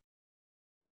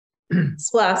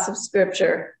swaths of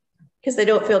scripture because they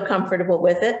don't feel comfortable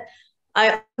with it.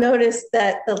 I noticed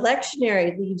that the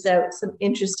lectionary leaves out some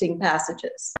interesting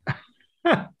passages.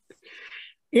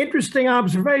 Interesting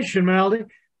observation, Melody.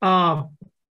 I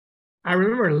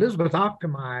remember Elizabeth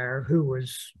Ochtemeyer, who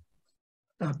was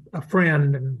a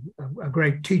friend and a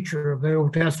great teacher of the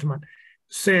Old Testament,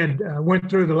 went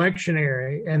through the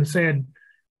lectionary and said,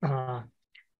 the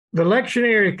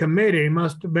lectionary committee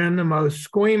must have been the most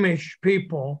squeamish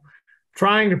people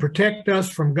trying to protect us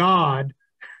from God.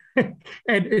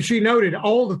 And she noted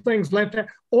all the things left out,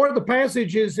 or the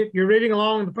passages that you're reading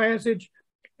along the passage,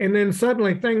 and then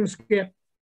suddenly things get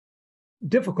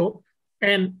difficult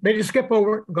and they just skip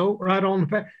over it and go right on the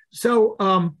path. So,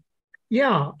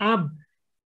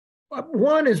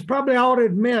 one is probably ought to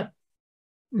admit,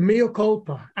 mea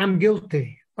culpa, I'm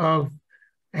guilty of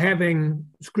having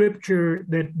scripture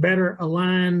that better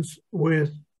aligns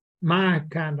with my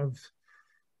kind of,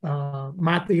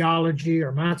 my theology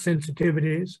or my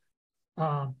sensitivities.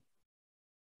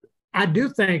 I do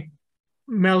think,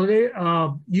 Melody,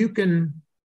 you can,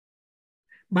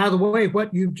 by the way,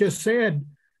 what you've just said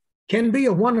can be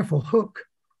a wonderful hook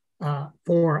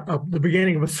for the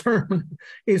beginning of a sermon,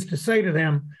 is to say to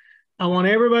them, I want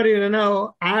everybody to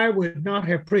know I would not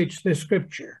have preached this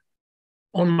scripture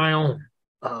on my own.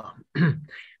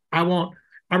 I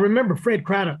remember Fred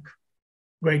Craddock,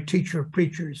 great teacher of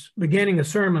preachers, beginning a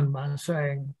sermon by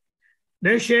saying,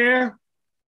 this year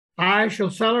I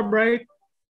shall celebrate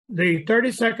the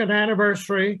 32nd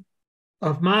anniversary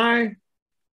of my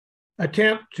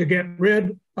attempt to get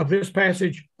rid of this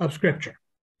passage of scripture.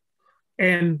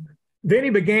 And then he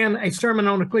began a sermon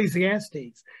on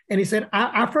Ecclesiastes. And he said,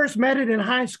 I first met it in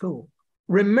high school.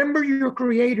 Remember your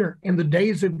creator in the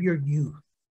days of your youth.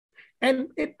 And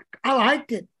I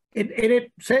liked it.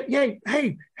 It said,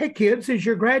 hey, kids, as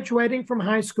you're graduating from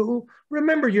high school,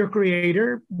 remember your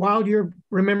creator while you're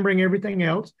remembering everything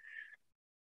else.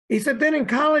 He said, then in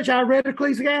college, I read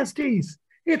Ecclesiastes.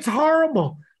 It's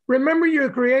horrible. Remember your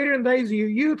creator in the days of your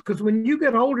youth, because when you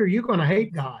get older, you're going to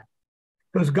hate God,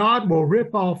 because God will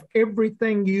rip off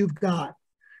everything you've got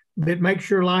that makes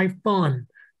your life fun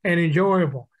and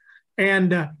enjoyable.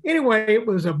 And anyway, it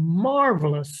was a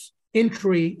marvelous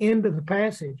entry into the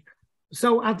passage.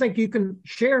 So I think you can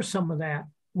share some of that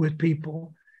with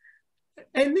people.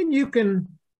 And then you can,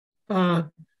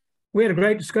 we had a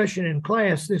great discussion in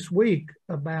class this week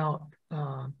about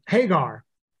Hagar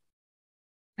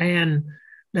and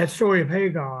that story of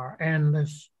Hagar and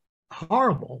this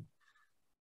horrible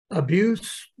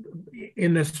abuse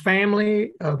in this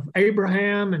family of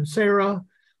Abraham and Sarah,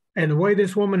 and the way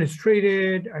this woman is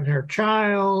treated and her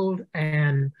child.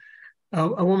 And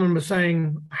a woman was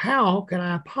saying, how can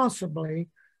I possibly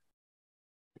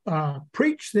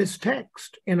preach this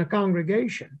text in a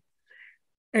congregation?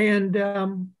 And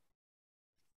an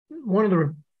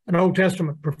Old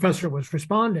Testament professor was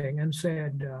responding and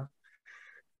said,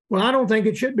 well, I don't think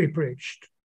it should be preached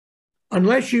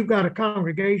unless you've got a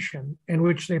congregation in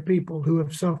which there are people who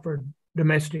have suffered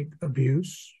domestic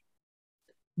abuse.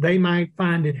 They might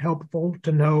find it helpful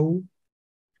to know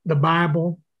the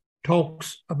Bible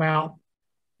talks about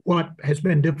what has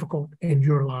been difficult in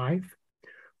your life.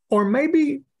 Or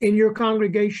maybe in your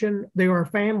congregation, there are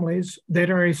families that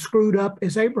are as screwed up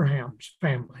as Abraham's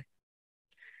family.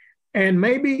 And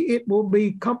maybe it will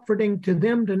be comforting to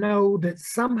them to know that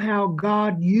somehow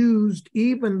God used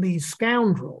even these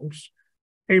scoundrels,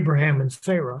 Abraham and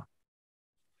Sarah,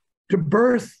 to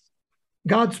birth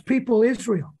God's people,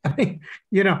 Israel. I mean,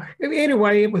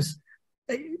 anyway, it was,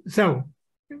 so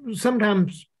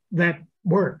sometimes that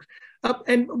works.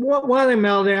 And while I'm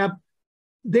out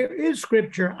there is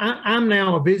scripture. I'm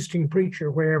now a visiting preacher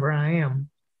wherever I am.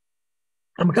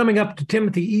 I'm coming up to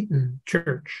Timothy Eaton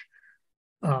Church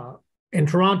in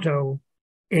Toronto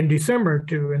in December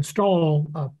to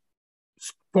install a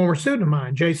former student of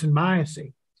mine, Jason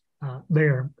Biasy,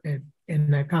 there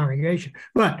in that congregation.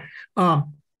 But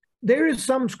there is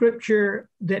some scripture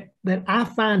that I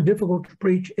find difficult to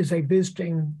preach as a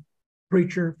visiting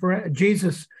preacher. For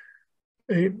Jesus,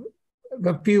 a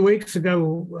few weeks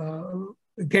ago,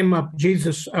 came up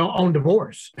Jesus on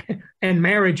divorce and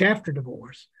marriage after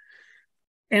divorce.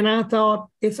 And I thought,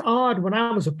 it's odd, when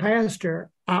I was a pastor,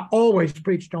 I always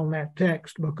preached on that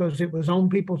text because it was on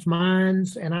people's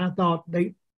minds. And I thought,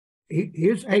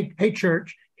 hey,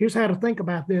 church, here's how to think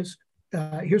about this.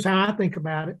 Here's how I think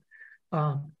about it.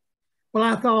 Well,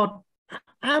 I thought,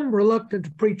 I'm reluctant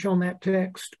to preach on that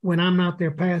text when I'm not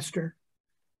their pastor,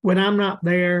 when I'm not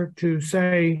there to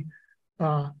say,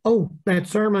 oh, that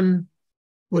sermon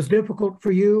was difficult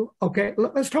for you. Okay,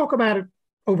 let's talk about it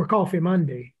over Coffee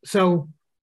Monday. So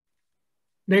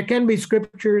there can be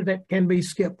scripture that can be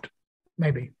skipped,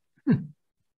 maybe. I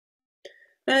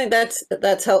think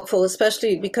that's helpful,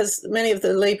 especially because many of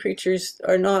the lay preachers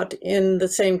are not in the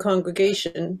same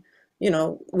congregation,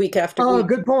 week after week.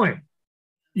 Good point.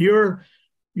 You're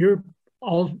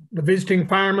all the visiting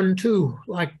firemen too,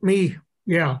 like me.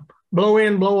 Yeah, blow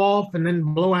in, blow off, and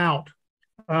then blow out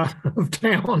of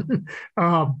town.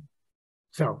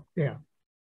 So yeah.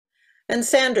 And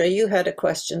Sandra, you had a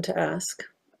question to ask.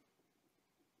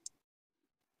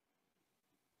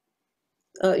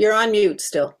 You're on mute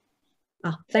still.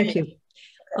 Thank you.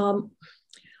 I'm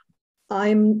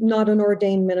not an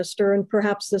ordained minister, and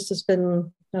perhaps this has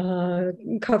been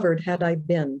covered had I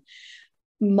been.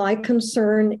 My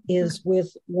concern is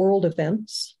with world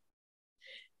events,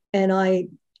 and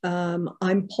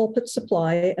I'm pulpit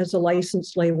supply as a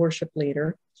licensed lay worship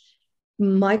leader.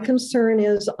 My concern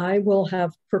is I will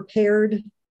have prepared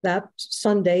that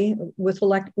Sunday with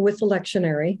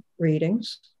lectionary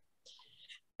readings,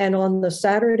 and on the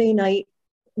Saturday night,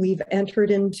 we've entered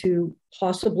into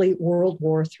possibly World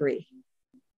War III.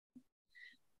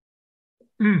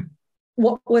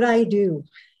 What would I do?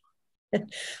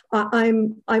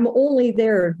 I'm only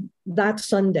there that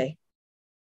Sunday,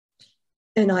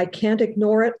 and I can't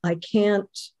ignore it. I can't.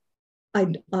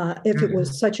 If it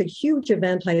was such a huge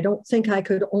event, I don't think I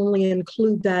could only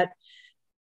include that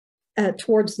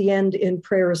towards the end in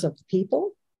prayers of the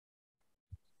people.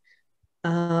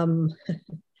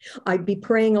 I'd be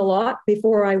praying a lot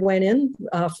before I went in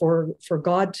for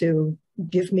God to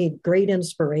give me great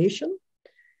inspiration.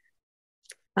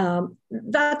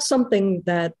 That's something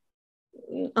that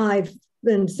I've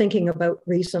been thinking about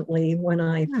recently when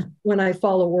I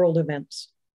follow world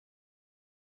events.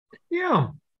 Yeah.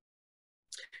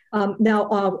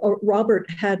 Now, Robert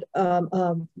had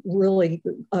really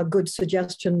a good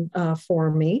suggestion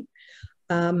for me,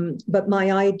 but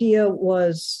my idea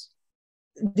was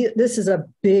this is a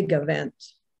big event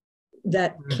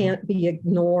that can't be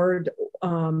ignored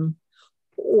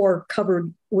or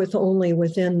covered with only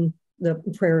within the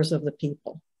prayers of the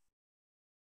people.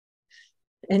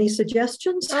 Any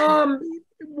suggestions? I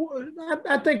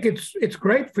think it's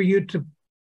great for you to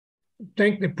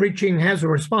think that preaching has a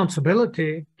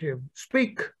responsibility to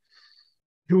speak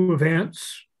to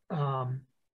events. So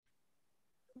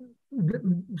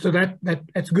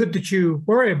that's good that you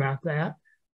worry about that.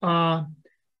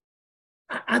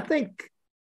 I think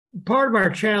part of our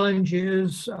challenge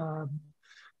is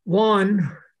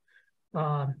one,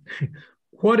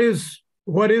 what is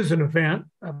an event?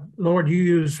 Lord, you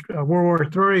used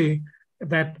World War III.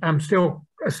 That I'm still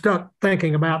stuck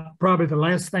thinking about. Probably the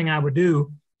last thing I would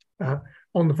do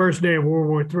on the first day of World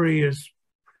War III is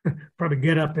probably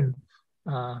get up and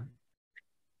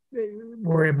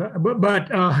worry about. But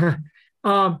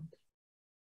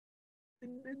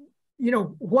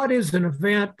what is an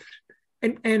event,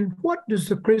 and what does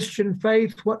the Christian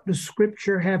faith, what does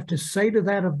Scripture have to say to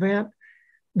that event?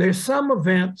 There's some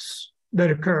events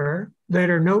that occur that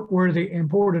are noteworthy,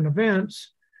 important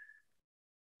events,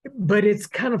 but it's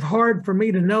kind of hard for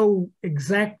me to know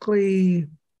exactly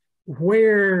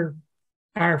where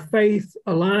our faith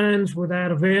aligns with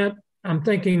that event. I'm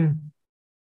thinking,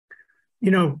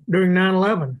 during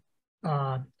 9/11,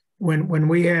 when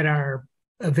we had our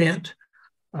event,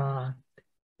 I'm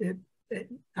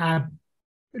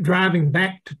driving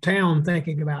back to town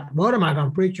thinking about, what am I going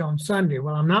to preach on Sunday?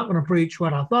 Well, I'm not going to preach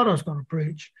what I thought I was going to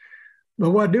preach,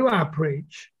 but what do I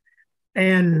preach?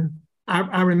 And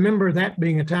I remember that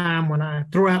being a time when I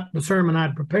threw out the sermon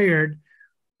I'd prepared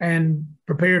and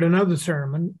prepared another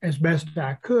sermon as best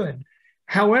I could.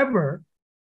 However,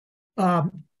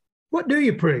 what do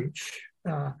you preach?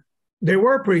 There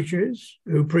were preachers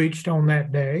who preached on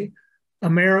that day.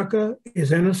 America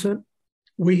is innocent.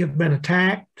 We have been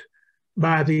attacked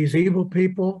by these evil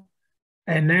people,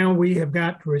 and now we have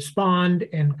got to respond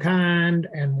in kind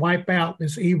and wipe out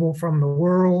this evil from the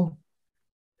world.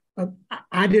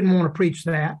 I didn't want to preach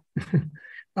that.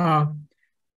 I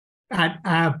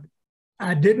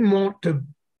didn't want to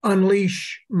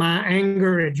unleash my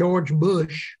anger at George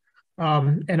Bush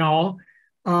and all.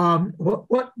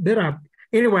 What did I?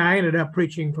 Anyway, I ended up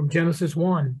preaching from Genesis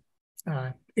 1.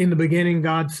 In the beginning,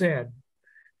 God said.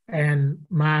 And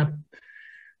my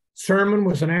sermon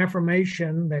was an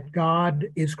affirmation that God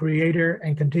is creator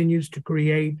and continues to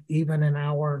create even in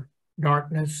our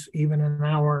darkness, even in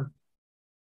our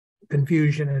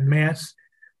confusion and mess.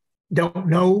 Don't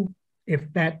know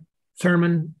if that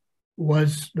sermon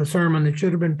was the sermon that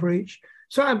should have been preached.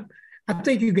 So I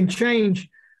think you can change.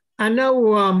 I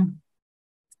know,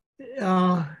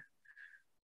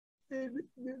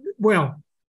 well,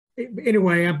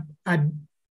 anyway, I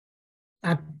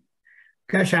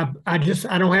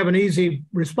don't have an easy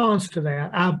response to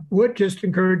that. I would just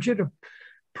encourage you to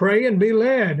pray and be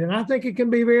led. And I think it can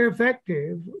be very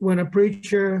effective when a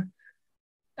preacher,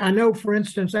 I know, for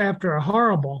instance, after a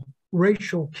horrible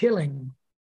racial killing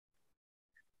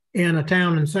in a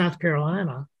town in South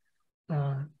Carolina,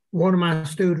 one of my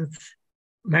students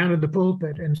mounted the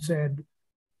pulpit and said,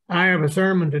 I have a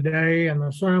sermon today, and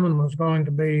the sermon was going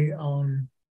to be on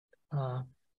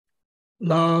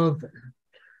love,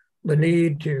 the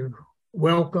need to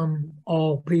welcome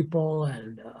all people,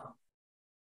 and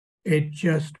it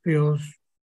just feels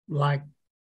like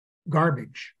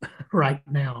garbage right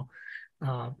now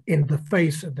in the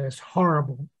face of this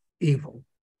horrible evil.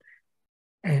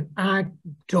 And I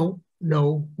don't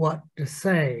know what to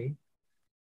say.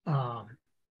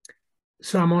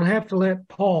 So I'm going to have to let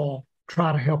Paul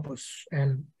try to help us.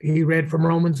 And he read from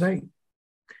Romans 8.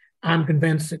 I'm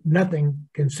convinced that nothing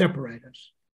can separate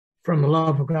us from the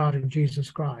love of God in Jesus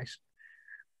Christ.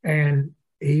 And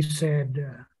he said,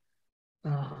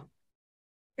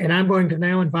 and I'm going to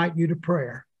now invite you to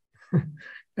prayer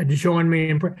and to join me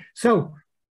in prayer. So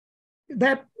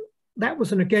that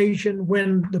was an occasion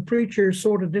when the preacher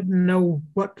sort of didn't know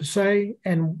what to say,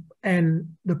 and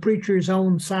the preacher's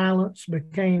own silence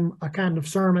became a kind of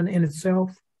sermon in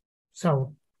itself.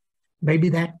 So maybe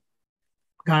that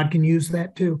God can use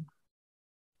that too.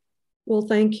 Well,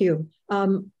 thank you.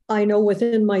 I know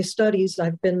within my studies,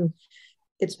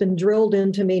 it's been drilled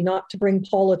into me not to bring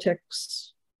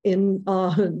politics in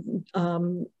to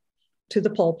the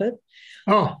pulpit.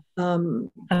 Oh,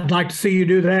 I'd like to see you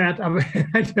do that.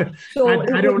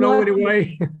 I don't know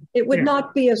anyway. It would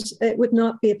not be a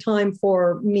time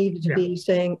for me to be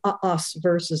saying us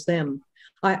versus them.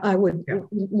 I would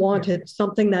want it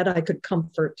something that I could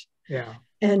comfort. Yeah.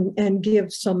 And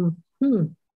give some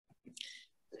future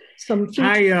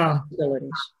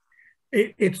abilities.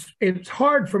 It's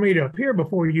hard for me to appear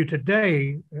before you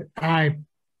today.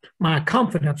 My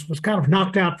confidence was kind of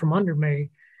knocked out from under me,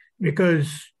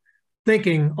 because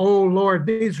thinking, oh Lord,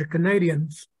 these are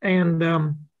Canadians. And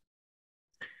a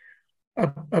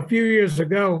few years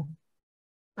ago,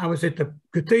 I was at the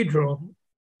cathedral,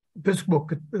 Episcopal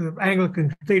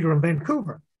Anglican Cathedral in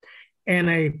Vancouver, and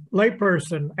a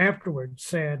layperson afterwards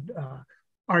said,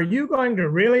 are you going to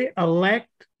really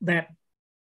elect that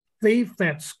thief,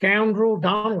 that scoundrel,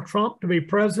 Donald Trump, to be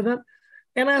president?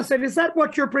 And I said, is that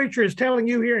what your preacher is telling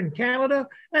you here in Canada?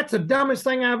 That's the dumbest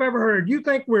thing I've ever heard. You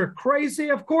think we're crazy?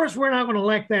 Of course we're not going to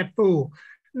elect that fool.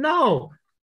 No.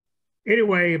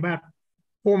 Anyway, about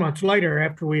 4 months later,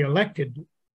 after we elected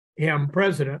him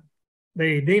president,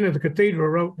 the dean of the cathedral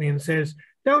wrote me and says,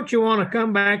 don't you want to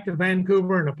come back to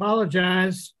Vancouver and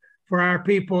apologize for our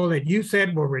people that you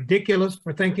said were ridiculous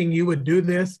for thinking you would do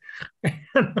this?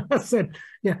 And I said,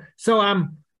 yeah. So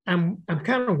I'm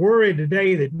kind of worried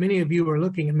today that many of you are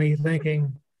looking at me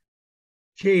thinking,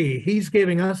 gee, he's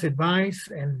giving us advice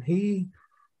and he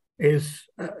is,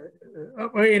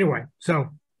 anyway. So,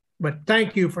 but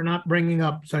thank you for not bringing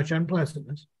up such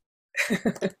unpleasantness.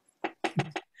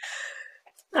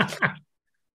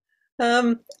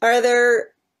 Are there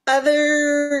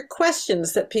other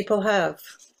questions that people have?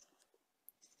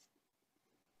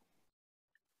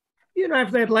 You know,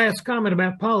 after that last comment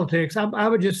about politics, I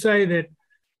would just say that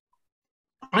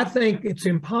I think it's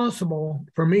impossible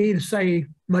for me to say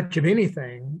much of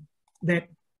anything that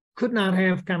could not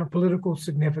have kind of political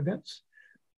significance.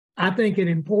 I think it's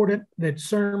important that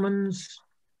sermons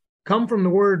come from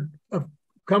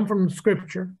come from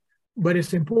Scripture, but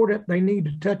it's important they need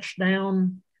to touch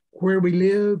down where we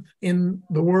live in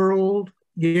the world.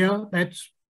 Yeah,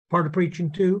 that's part of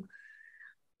preaching too.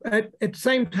 At the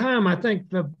same time, I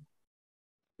think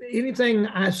anything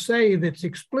I say that's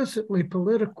explicitly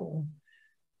political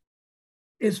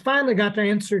is finally got to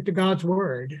answer to God's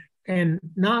word, and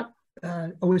not,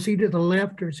 is he to the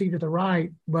left or is he to the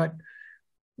right, but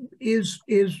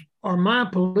are my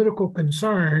political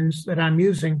concerns that I'm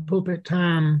using pulpit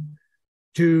time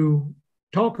to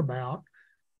talk about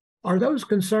are those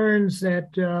concerns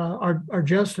that are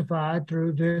justified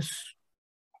through the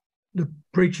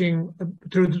preaching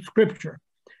through the scripture.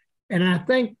 And I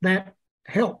think that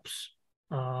helps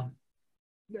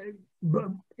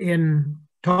in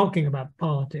talking about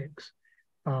politics.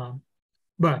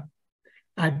 But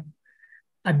I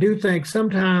do think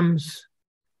sometimes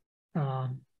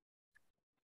the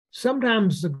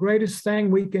greatest thing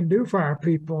we can do for our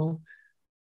people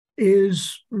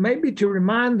is maybe to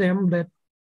remind them that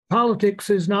politics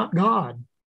is not God,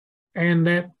 and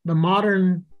that the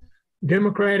modern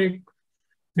democratic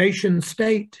nation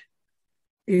state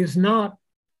is not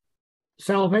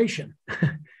salvation,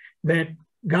 that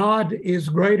God is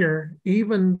greater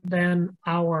even than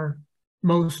our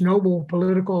most noble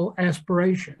political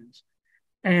aspirations.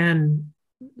 And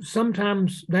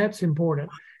sometimes that's important.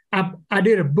 I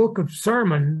did a book of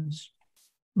sermons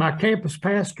by campus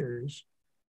pastors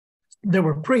that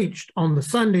were preached on the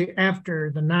Sunday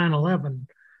after the 9/11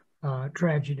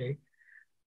 tragedy.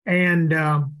 And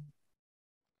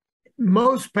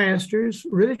most pastors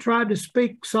really tried to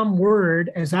speak some word,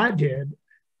 as I did,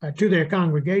 to their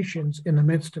congregations in the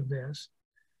midst of this.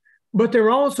 But there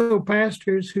were also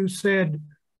pastors who said,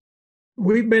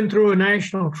 we've been through a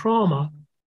national trauma.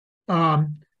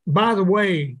 By the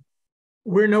way,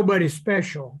 we're nobody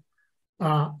special.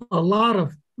 A lot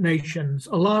of nations,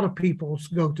 a lot of peoples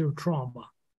go through trauma.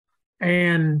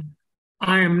 And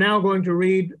I am now going to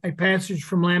read a passage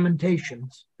from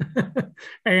Lamentations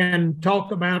and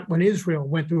talk about when Israel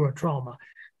went through a trauma.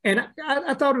 And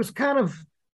I thought it was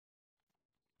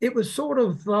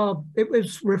it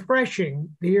was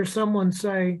refreshing to hear someone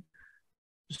say,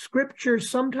 Scripture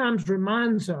sometimes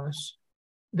reminds us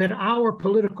that our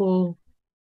political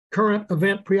current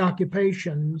event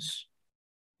preoccupations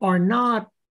are not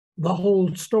the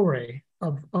whole story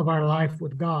of our life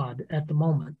with God at the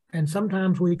moment. And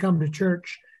sometimes we come to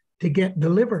church to get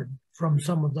delivered from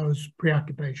some of those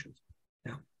preoccupations.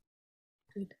 Yeah.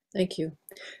 Good. Thank you.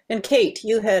 And Kate,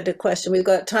 you had a question. We've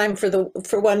got time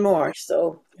for one more.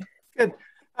 So good.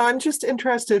 I'm just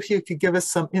interested if you could give us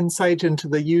some insight into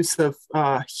the use of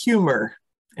humor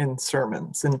in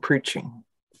sermons and preaching.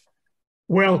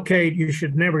 Well, Kate, you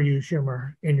should never use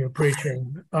humor in your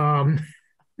preaching.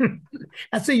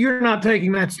 I see you're not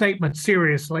taking that statement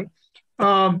seriously.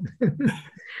 I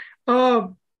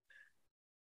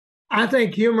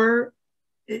think humor,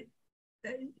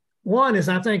 one is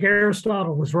I think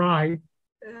Aristotle was right.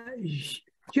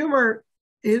 Humor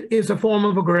is a form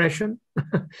of aggression.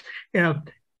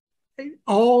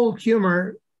 All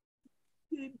humor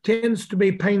tends to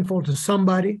be painful to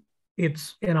somebody.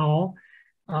 It's in all.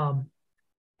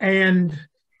 And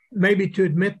maybe to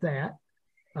admit that,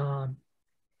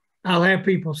 I'll have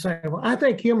people say, well, I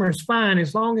think humor is fine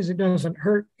as long as it doesn't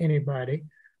hurt anybody.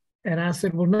 And I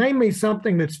said, well, name me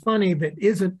something that's funny that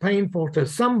isn't painful to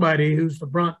somebody who's the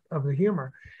brunt of the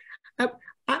humor.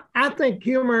 I think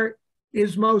humor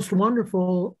is most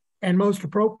wonderful and most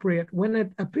appropriate when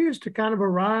it appears to kind of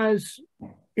arise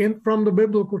from the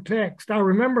biblical text. I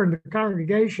remember in the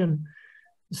congregation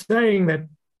saying that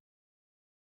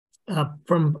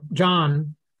from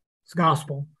John's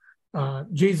gospel,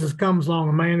 Jesus comes along,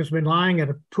 a man who's been lying at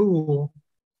a pool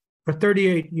for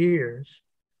 38 years,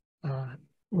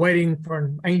 waiting for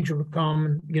an angel to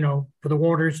come, for the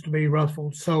waters to be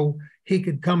ruffled so he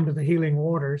could come to the healing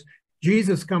waters.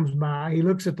 Jesus comes by, he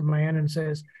looks at the man and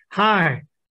says, "Hi,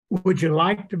 would you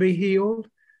like to be healed?"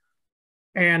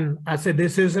 And I said,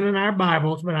 this isn't in our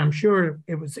Bibles, but I'm sure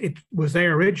it was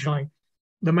there originally.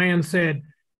 The man said,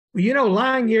 well,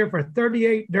 lying here for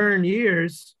 38 darn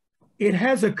years, it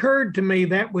has occurred to me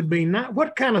that would be not,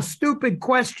 what kind of stupid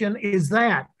question is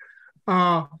that?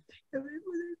 And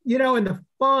the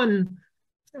fun,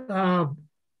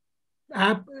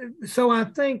 so I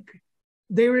think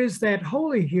there is that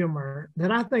holy humor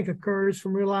that I think occurs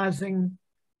from realizing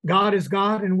God is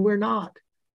God and we're not.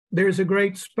 There's a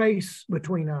great space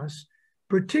between us,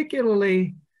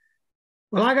 particularly,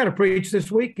 well, I got to preach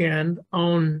this weekend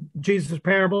on Jesus'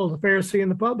 parable of the Pharisee and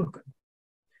the publican.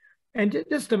 And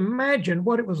just imagine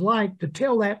what it was like to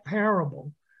tell that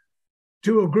parable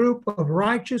to a group of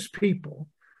righteous people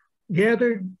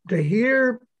gathered to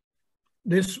hear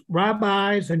this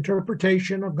rabbi's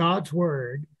interpretation of God's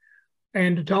word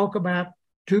and to talk about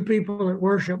two people at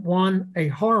worship, one a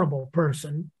horrible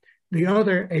person, the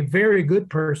other a very good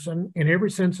person in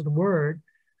every sense of the word.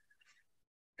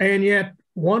 And yet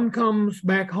one comes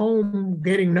back home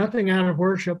getting nothing out of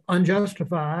worship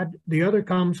unjustified. The other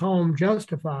comes home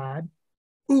justified.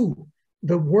 Ooh,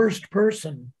 the worst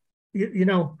person,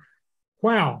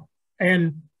 wow.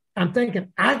 And I'm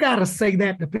thinking, I got to say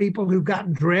that to people who've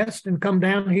gotten dressed and come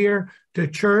down here to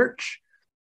church,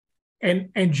 and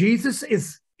Jesus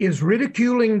is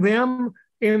ridiculing them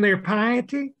in their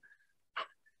piety.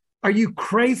 Are you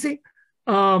crazy?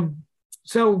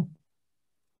 So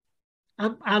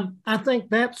I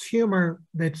think that's humor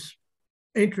that's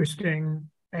interesting,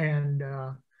 and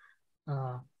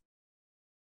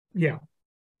yeah,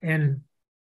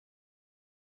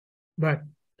 but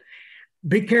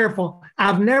be careful.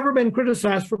 I've never been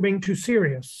criticized for being too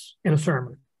serious in a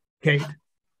sermon, Kate,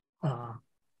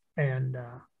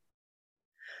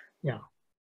 yeah.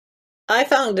 I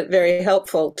found it very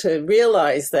helpful to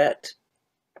realize that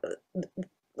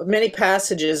many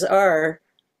passages are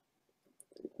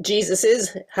Jesus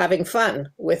is having fun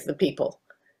with the people,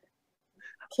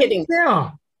 kidding.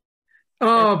 Yeah.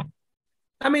 I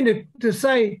mean, to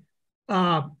say,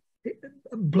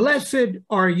 blessed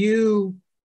are you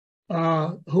who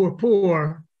are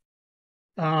poor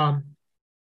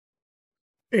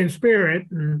in spirit,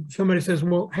 and somebody says,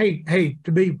 well, hey,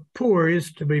 to be poor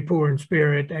is to be poor in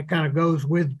spirit. That kind of goes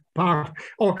with poverty.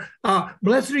 Or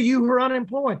blessed are you who are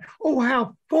unemployed. Oh,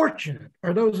 how fortunate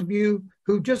are those of you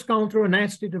who've just gone through a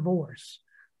nasty divorce.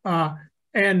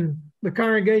 And the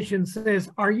congregation says,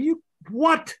 are you,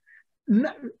 what?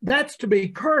 That's to be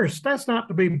cursed. That's not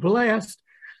to be blessed.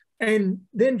 And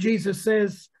then Jesus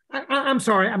says, I'm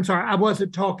sorry. I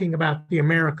wasn't talking about the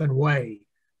American way.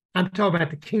 I'm talking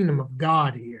about the kingdom of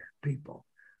God here, people.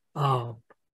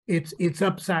 It's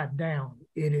upside down.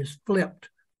 It is flipped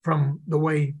from the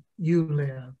way you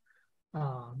live.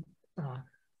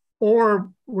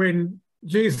 Or when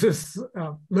Jesus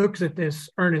looks at this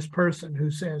earnest person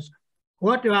who says,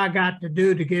 what do I got to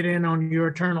do to get in on your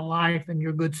eternal life and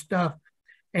your good stuff?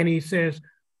 And he says,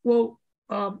 well,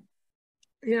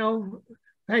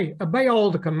 hey, obey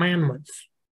all the commandments.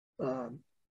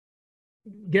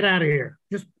 Get out of here.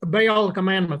 Just obey all the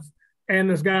commandments. And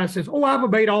this guy says, oh, I've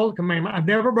obeyed all the commandments. I've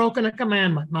never broken a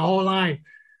commandment my whole life.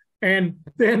 And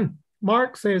then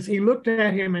Mark says he looked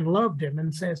at him and loved him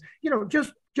and says, this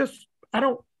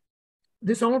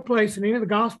is the only place in any of the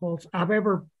Gospels I've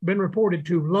ever been reported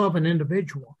to love an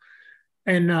individual.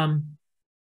 And,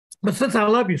 but since I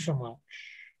love you so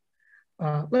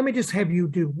much, let me just have you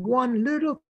do one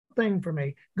little thing for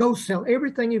me. Go sell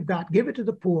everything you've got, give it to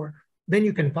the poor, then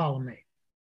you can follow me.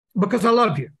 Because I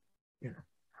love you.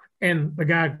 And the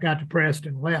guy got depressed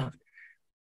and left.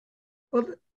 Well,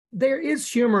 there is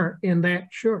humor in that,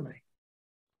 surely.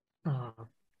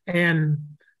 And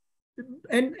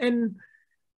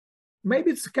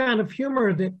maybe it's the kind of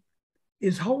humor that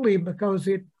is holy because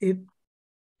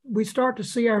we start to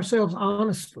see ourselves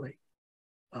honestly.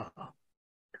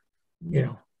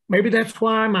 Maybe that's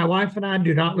why my wife and I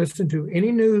do not listen to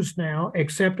any news now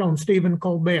except on Stephen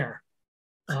Colbert.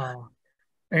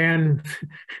 And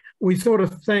we sort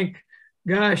of think,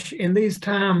 gosh, in these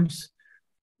times,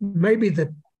 maybe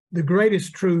the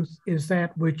greatest truth is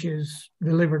that which is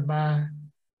delivered by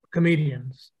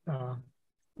comedians.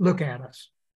 Look at us.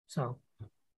 So,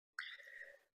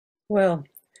 well,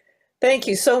 thank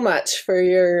you so much for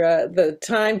your the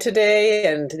time today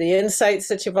and the insights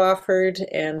that you've offered,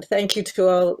 and thank you to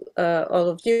all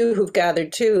of you who've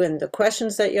gathered too, and the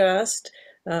questions that you asked.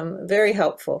 Very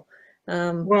helpful.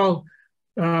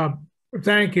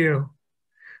 Thank you.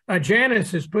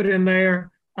 Janice has put in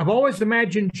there, I've always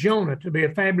imagined Jonah to be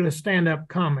a fabulous stand-up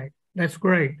comic. That's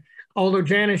great. Although,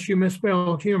 Janice, you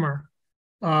misspelled humor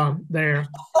there.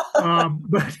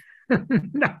 But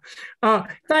no.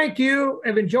 Thank you.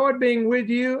 I've enjoyed being with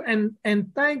you. And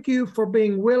thank you for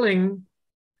being willing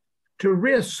to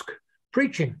risk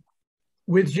preaching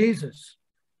with Jesus.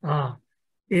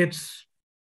 It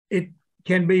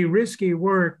can be risky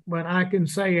work, but I can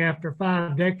say after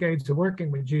 5 decades of working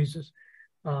with Jesus,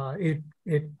 it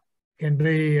can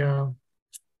be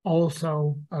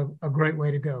also a great way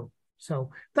to go.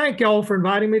 So thank you all for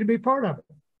inviting me to be part of it.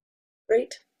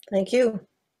 Great. Thank you.